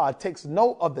law of God takes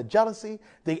note of the jealousy,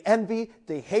 the envy,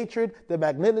 the hatred, the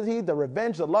malignity, the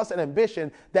revenge, the lust, and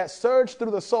ambition that surge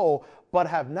through the soul, but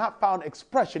have not found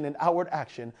expression in outward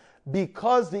action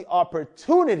because the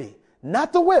opportunity,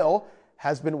 not the will,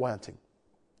 has been wanting.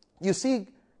 You see,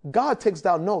 God takes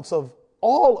down notes of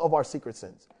all of our secret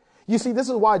sins. You see, this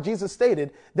is why Jesus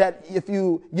stated that if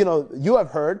you have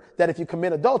heard that if you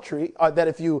commit adultery, that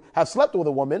if you have slept with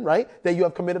a woman, right, that you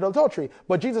have committed adultery.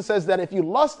 But Jesus says that if you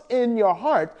lust in your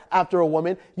heart after a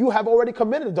woman, you have already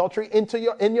committed adultery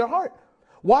in your heart.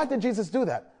 Why did Jesus do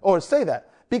that or say that?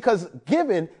 Because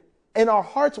given in our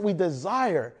hearts, we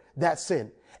desire that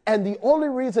sin. And the only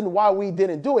reason why we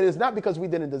didn't do it is not because we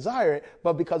didn't desire it,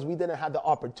 but because we didn't have the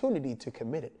opportunity to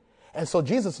commit it. And so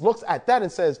Jesus looks at that and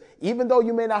says, even though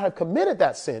you may not have committed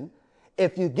that sin,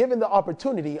 if you're given the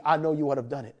opportunity, I know you would have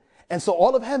done it. And so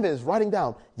all of heaven is writing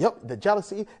down, the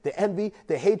jealousy, the envy,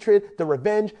 the hatred, the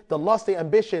revenge, the lust, the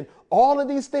ambition, all of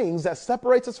these things that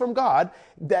separates us from God,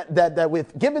 that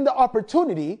with given the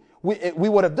opportunity, we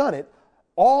would have done it.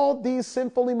 All these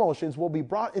sinful emotions will be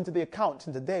brought into the account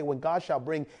in the day when God shall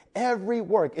bring every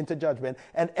work into judgment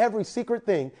and every secret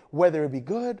thing, whether it be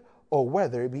good or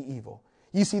whether it be evil.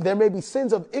 You see, there may be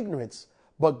sins of ignorance,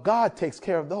 but God takes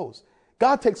care of those.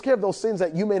 God takes care of those sins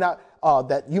that you may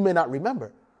not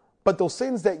remember, but those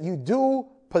sins that you do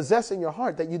possess in your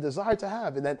heart that you desire to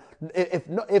have, and that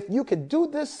if you could do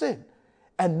this sin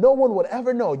and no one would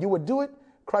ever know, you would do it.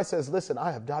 Christ says, "Listen,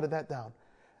 I have jotted that down."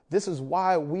 This is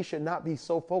why we should not be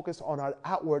so focused on our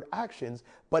outward actions,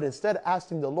 but instead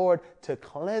asking the Lord to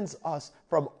cleanse us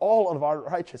from all of our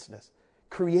righteousness.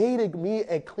 Created me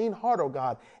a clean heart, O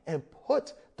God, and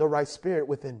put the right spirit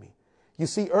within me. You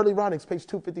see, early writings, page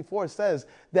 254, says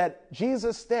that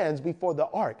Jesus stands before the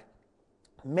ark,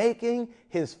 making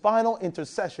his final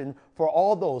intercession for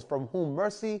all those from whom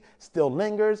mercy still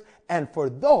lingers and for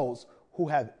those who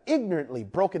have ignorantly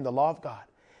broken the law of God.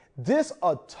 This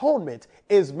atonement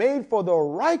is made for the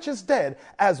righteous dead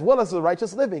as well as the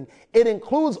righteous living. It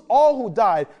includes all who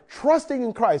died trusting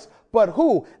in Christ, but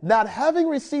who, not having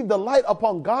received the light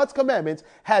upon God's commandments,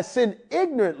 has sinned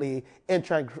ignorantly in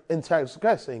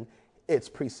transgressing its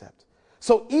precept.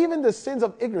 So even the sins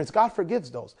of ignorance, God forgives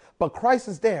those, but Christ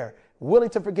is there willing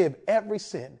to forgive every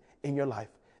sin in your life.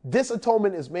 This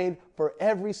atonement is made for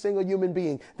every single human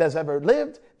being that's ever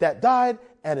lived, that died,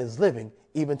 and is living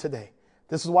even today.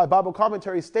 This is why Bible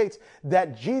commentary states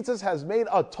that Jesus has made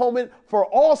atonement for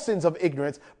all sins of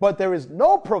ignorance, but there is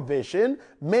no provision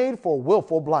made for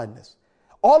willful blindness.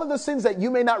 All of the sins that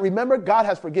you may not remember, God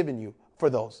has forgiven you for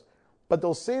those. But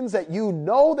those sins that you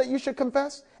know that you should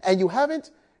confess and you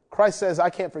haven't, Christ says, I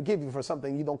can't forgive you for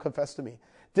something you don't confess to me.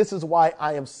 This is why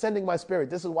I am sending my spirit.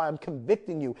 This is why I'm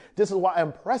convicting you. This is why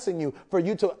I'm pressing you for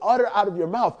you to utter out of your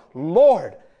mouth,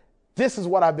 Lord, this is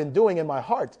what I've been doing in my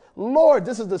heart. Lord,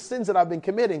 this is the sins that I've been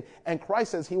committing. And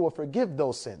Christ says he will forgive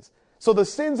those sins. So the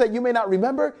sins that you may not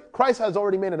remember, Christ has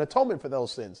already made an atonement for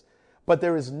those sins. But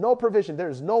there is no provision. There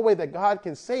is no way that God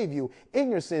can save you in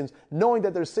your sins, knowing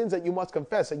that there's sins that you must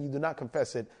confess and you do not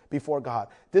confess it before God.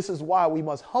 This is why we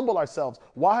must humble ourselves.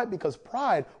 Why? Because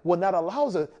pride will not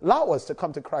allow us to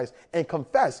come to Christ and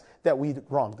confess that we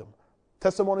wronged him.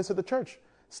 Testimonies to the Church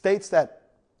states that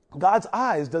God's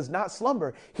eyes does not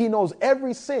slumber. He knows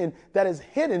every sin that is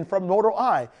hidden from mortal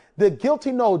eye. The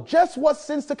guilty know just what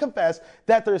sins to confess,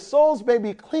 that their souls may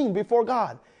be clean before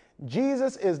God.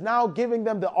 Jesus is now giving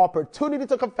them the opportunity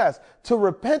to confess, to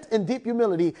repent in deep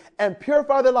humility, and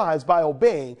purify their lives by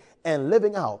obeying and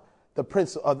living out the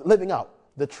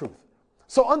truth.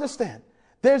 So understand,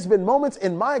 there's been moments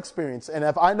in my experience, and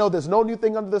if I know there's no new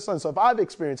thing under the sun, so if I've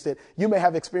experienced it, you may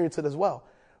have experienced it as well.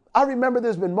 I remember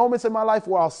there's been moments in my life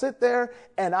where I'll sit there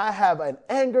and I have an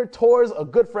anger towards a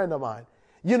good friend of mine.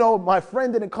 You know, my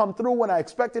friend didn't come through when I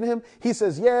expected him. He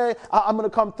says, yeah, I'm going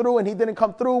to come through. And he didn't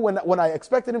come through when I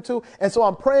expected him to. And so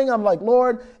I'm praying. I'm like,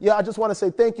 Lord, yeah, I just want to say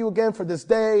thank you again for this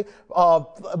day. I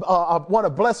want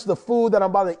to bless the food that I'm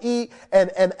about to eat.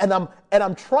 And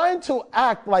I'm trying to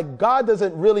act like God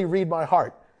doesn't really read my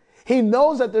heart. He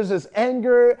knows that there's this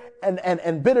anger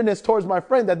and bitterness towards my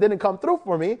friend that didn't come through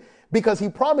for me because he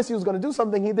promised he was going to do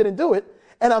something. He didn't do it.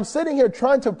 And I'm sitting here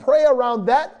trying to pray around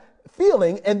that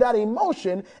feeling and that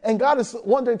emotion, and God is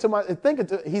wondering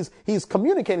he's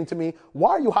communicating to me,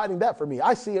 why are you hiding that from me?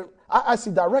 I see it. I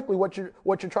see directly what you're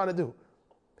trying to do.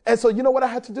 And so you know what I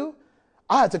had to do?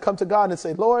 I had to come to God and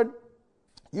say, Lord,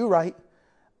 you're right.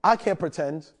 I can't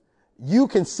pretend. You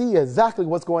can see exactly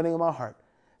what's going on in my heart.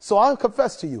 So I'll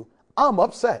confess to you, I'm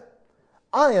upset.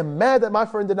 I am mad that my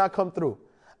friend did not come through.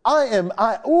 I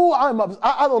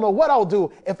don't know what I'll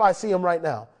do if I see him right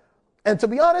now. And to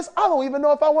be honest, I don't even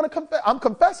know if I want to confess. I'm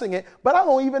confessing it, but I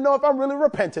don't even know if I'm really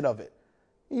repentant of it.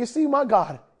 You see, my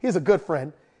God, he's a good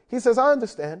friend. He says, I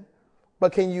understand,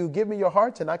 but can you give me your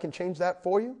heart and I can change that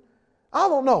for you? I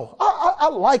don't know. I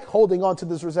like holding on to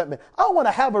this resentment. I don't want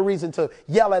to have a reason to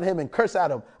yell at him and curse at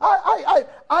him.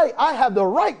 I have the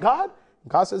right, God.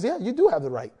 God says, yeah, you do have the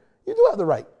right. You do have the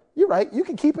right. You're right. You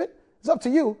can keep it. It's up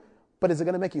to you. But is it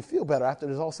going to make you feel better after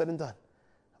it's all said and done?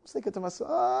 I was thinking to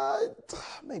myself,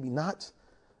 maybe not.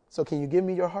 So can you give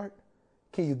me your heart?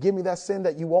 Can you give me that sin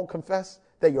that you won't confess,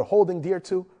 that you're holding dear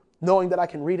to, knowing that I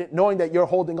can read it, knowing that you're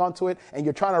holding on to it and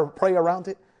you're trying to pray around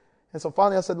it? And so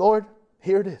finally I said, Lord,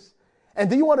 here it is.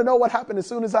 And do you want to know what happened as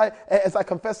soon as I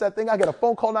confessed that thing? I get a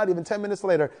phone call not even 10 minutes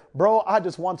later. Bro, I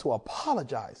just want to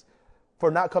apologize for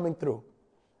not coming through.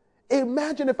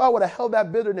 Imagine if I would have held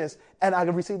that bitterness and I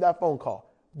received that phone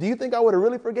call. Do you think I would have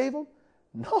really forgave him?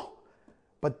 No.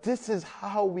 But this is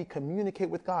how we communicate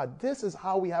with God. This is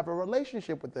how we have a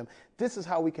relationship with him. This is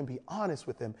how we can be honest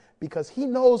with him because he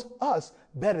knows us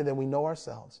better than we know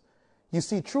ourselves. You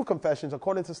see, true confessions,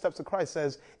 according to Steps of Christ,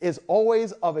 says is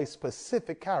always of a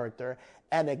specific character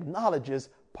and acknowledges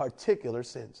particular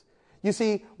sins. You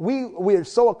see, we are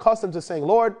so accustomed to saying,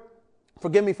 Lord,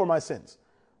 forgive me for my sins.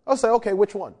 I'll say, okay,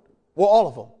 which one? Well, all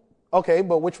of them. Okay,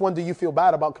 but which one do you feel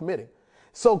bad about committing?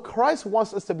 So Christ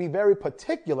wants us to be very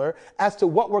particular as to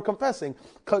what we're confessing.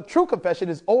 True confession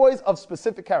is always of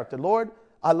specific character. Lord,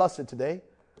 I lusted today.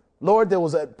 Lord, there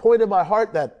was a point in my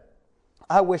heart that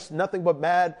I wish nothing but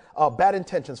bad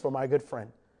intentions for my good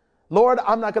friend. Lord,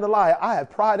 I'm not going to lie. I have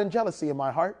pride and jealousy in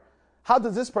my heart. How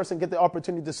does this person get the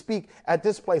opportunity to speak at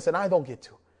this place and I don't get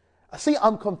to? See,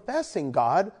 I'm confessing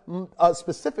God, a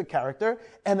specific character,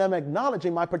 and I'm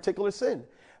acknowledging my particular sin.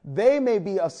 They may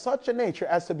be of such a nature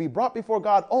as to be brought before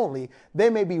God only. They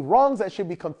may be wrongs that should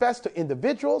be confessed to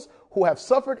individuals who have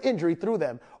suffered injury through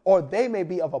them, or they may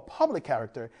be of a public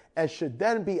character and should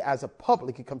then be as a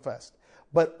publicly confessed.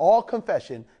 But all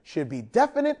confession should be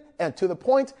definite and to the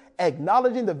point,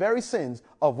 acknowledging the very sins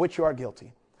of which you are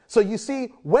guilty. So you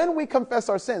see, when we confess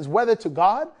our sins, whether to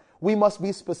God, we must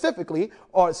be specific,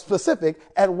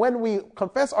 and when we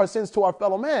confess our sins to our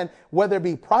fellow man, whether it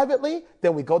be privately,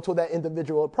 then we go to that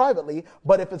individual privately.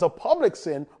 But if it's a public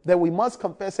sin, then we must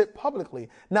confess it publicly.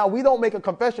 Now, we don't make a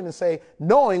confession and say,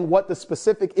 knowing what the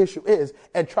specific issue is,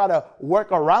 and try to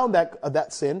work around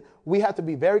that sin. We have to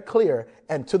be very clear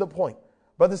and to the point.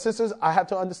 Brothers and sisters, I have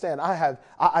to understand.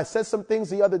 I said some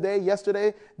things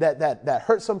yesterday, that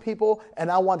hurt some people, and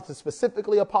I wanted to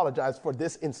specifically apologize for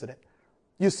this incident.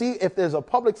 You see, if there's a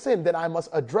public sin, then I must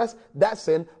address that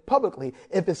sin publicly.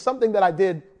 If it's something that I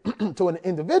did to an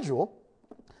individual,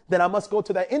 then I must go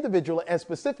to that individual and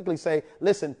specifically say,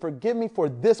 listen, forgive me for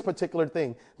this particular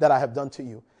thing that I have done to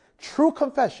you. True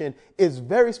confession is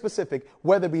very specific,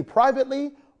 whether it be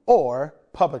privately or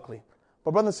publicly.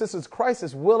 But brothers and sisters, Christ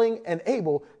is willing and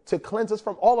able to cleanse us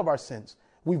from all of our sins.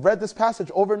 We've read this passage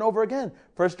over and over again.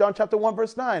 1 John chapter 1,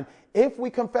 verse 9. If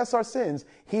we confess our sins,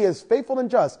 he is faithful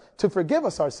and just to forgive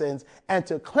us our sins and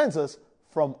to cleanse us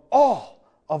from all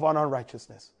of our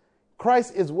unrighteousness.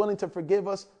 Christ is willing to forgive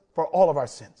us for all of our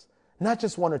sins, not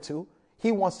just one or two.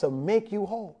 He wants to make you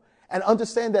whole. And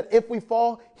understand that if we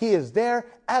fall, he is there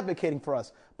advocating for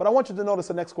us. But I want you to notice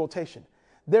the next quotation.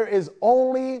 There is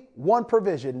only one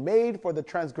provision made for the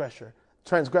transgressor.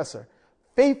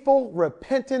 Faithful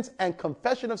repentance and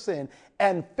confession of sin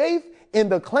and faith in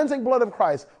the cleansing blood of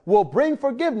Christ will bring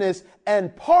forgiveness,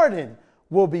 and pardon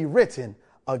will be written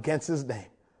against his name.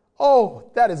 Oh,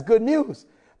 that is good news.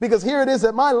 Because here it is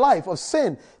that my life of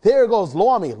sin, there goes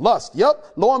Loami, lust,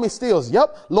 yep. Loami steals,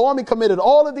 yep. Loami committed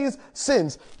all of these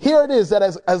sins. Here it is that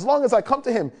as long as I come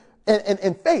to him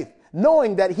in faith,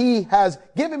 knowing that he has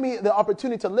given me the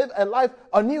opportunity to live a life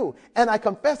anew, and I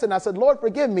confessed it and I said, Lord,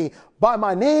 forgive me. By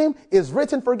my name is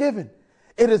written forgiven.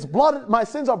 It is blotted, my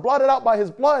sins are blotted out by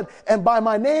his blood, and by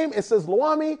my name it says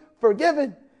Loami,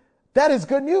 forgiven. That is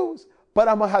good news. But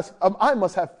I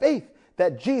must have faith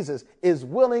that Jesus is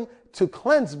willing to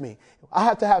cleanse me. I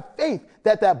have to have faith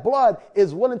that that blood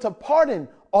is willing to pardon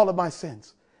all of my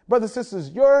sins. Brothers and sisters,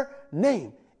 your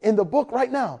name in the book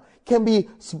right now can be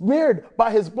smeared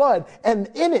by his blood, and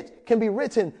in it can be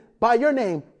written by your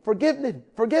name,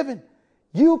 forgiven.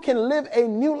 You can live a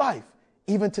new life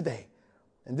even today.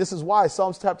 And this is why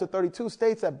Psalms chapter 32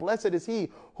 states that blessed is he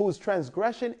whose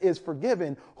transgression is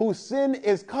forgiven, whose sin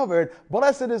is covered.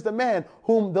 Blessed is the man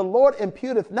whom the Lord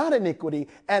imputeth not iniquity,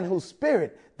 and whose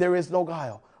spirit there is no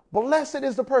guile. Blessed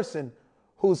is the person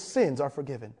whose sins are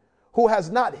forgiven, who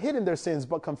has not hidden their sins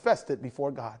but confessed it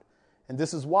before God. And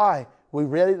this is why we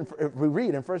read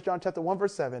in 1 John chapter 1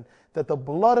 verse 7 that the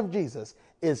blood of Jesus,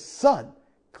 his son,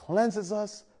 cleanses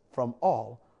us from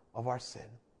all of our sin.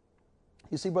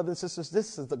 You see, brothers and sisters,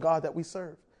 this is the God that we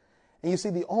serve. And you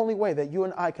see, the only way that you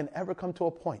and I can ever come to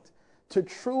a point to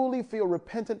truly feel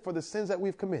repentant for the sins that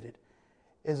we've committed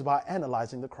is by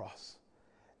analyzing the cross,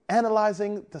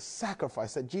 analyzing the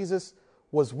sacrifice that Jesus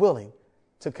was willing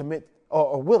to commit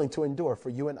or willing to endure for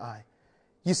you and I.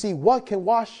 You see, what can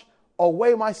wash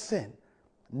away my sin?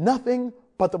 Nothing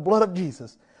but the blood of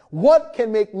Jesus. What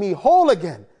can make me whole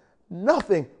again?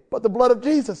 Nothing but the blood of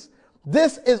Jesus.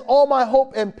 This is all my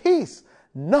hope and peace.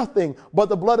 Nothing but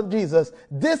the blood of Jesus.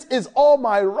 This is all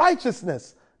my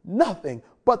righteousness. Nothing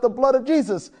but the blood of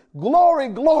Jesus. Glory,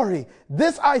 glory.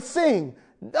 This I sing.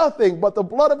 Nothing but the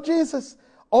blood of Jesus.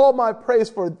 All my praise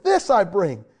for this I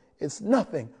bring. It's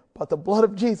nothing but the blood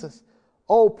of Jesus.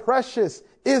 Oh, precious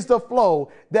is the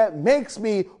flow that makes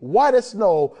me white as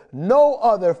snow. No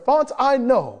other font I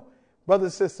know.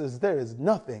 Brothers and sisters, there is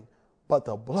nothing but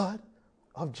the blood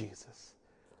of Jesus.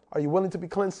 Are you willing to be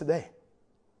cleansed today?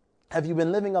 Have you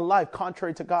been living a life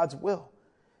contrary to God's will?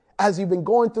 As you've been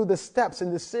going through the steps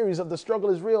in this series of The Struggle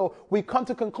is Real, we come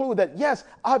to conclude that, yes,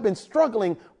 I've been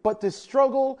struggling, but this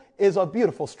struggle is a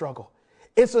beautiful struggle.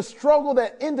 It's a struggle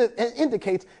that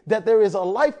indicates that there is a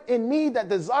life in me that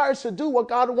desires to do what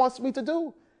God wants me to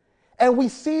do. And we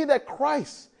see that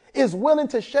Christ is willing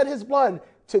to shed his blood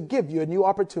to give you a new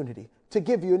opportunity, to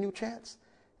give you a new chance.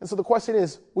 And so the question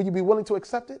is, will you be willing to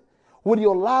accept it? Will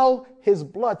you allow his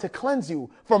blood to cleanse you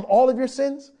from all of your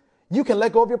sins? You can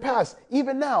let go of your past.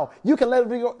 Even now, you can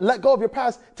let go of your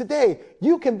past today.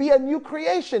 You can be a new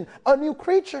creation, a new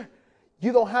creature.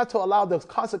 You don't have to allow the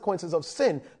consequences of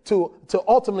sin to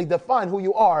ultimately define who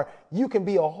you are. You can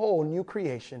be a whole new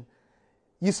creation.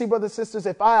 You see, brothers and sisters,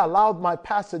 if I allowed my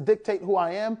past to dictate who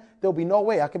I am, there'll be no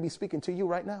way I can be speaking to you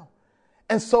right now.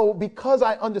 And so because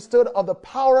I understood of the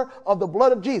power of the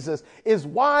blood of Jesus is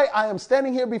why I am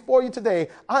standing here before you today.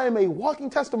 I am a walking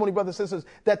testimony, brothers and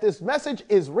sisters, that this message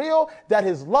is real, that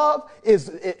his love is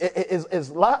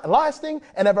lasting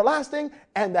and everlasting,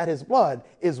 and that his blood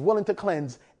is willing to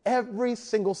cleanse every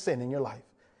single sin in your life.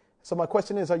 So my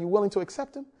question is, are you willing to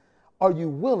accept him? Are you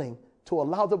willing to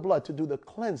allow the blood to do the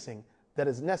cleansing that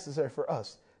is necessary for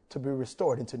us to be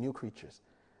restored into new creatures?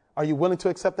 Are you willing to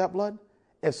accept that blood?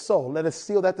 If so, let us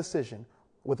seal that decision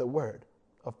with a word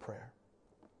of prayer.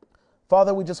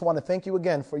 Father, we just want to thank you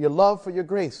again for your love, for your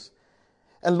grace.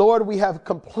 And Lord, we have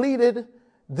completed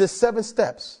the 7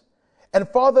 steps. And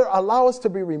Father, allow us to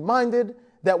be reminded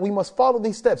that we must follow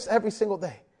these steps every single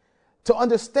day. To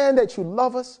understand that you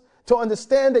love us, to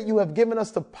understand that you have given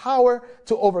us the power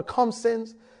to overcome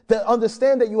sins, to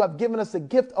understand that you have given us the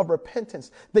gift of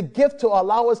repentance, the gift to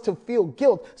allow us to feel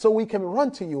guilt so we can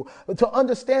run to you, to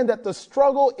understand that the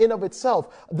struggle in of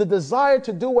itself, the desire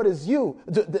to do what is you,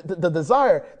 the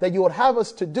desire that you would have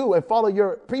us to do and follow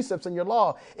your precepts and your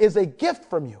law is a gift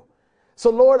from you.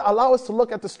 So Lord, allow us to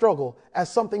look at the struggle as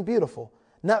something beautiful,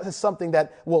 not as something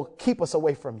that will keep us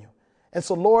away from you. And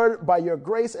so Lord, by your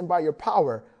grace and by your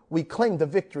power, we claim the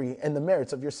victory and the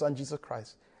merits of your Son, Jesus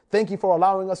Christ. Thank you for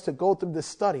allowing us to go through this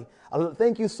study.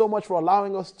 Thank you so much for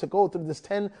allowing us to go through this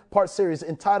 10-part series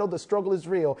entitled The Struggle is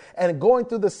Real and going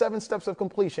through the 7 steps of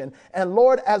completion. And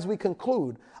Lord, as we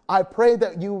conclude, I pray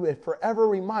that you will forever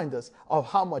remind us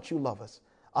of how much you love us.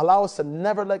 Allow us to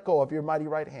never let go of your mighty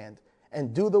right hand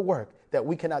and do the work that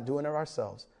we cannot do in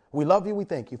ourselves. We love you. We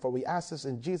thank you, for we ask this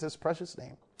in Jesus' precious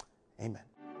name. Amen.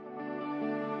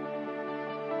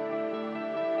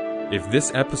 If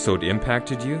this episode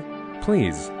impacted you,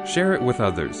 please share it with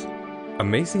others.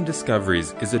 Amazing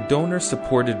Discoveries is a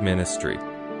donor-supported ministry.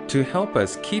 To help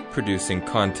us keep producing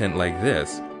content like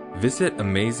this, visit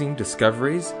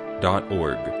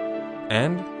amazingdiscoveries.org.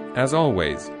 And, as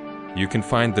always, you can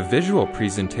find the visual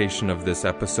presentation of this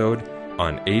episode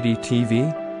on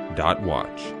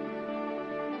adtv.watch.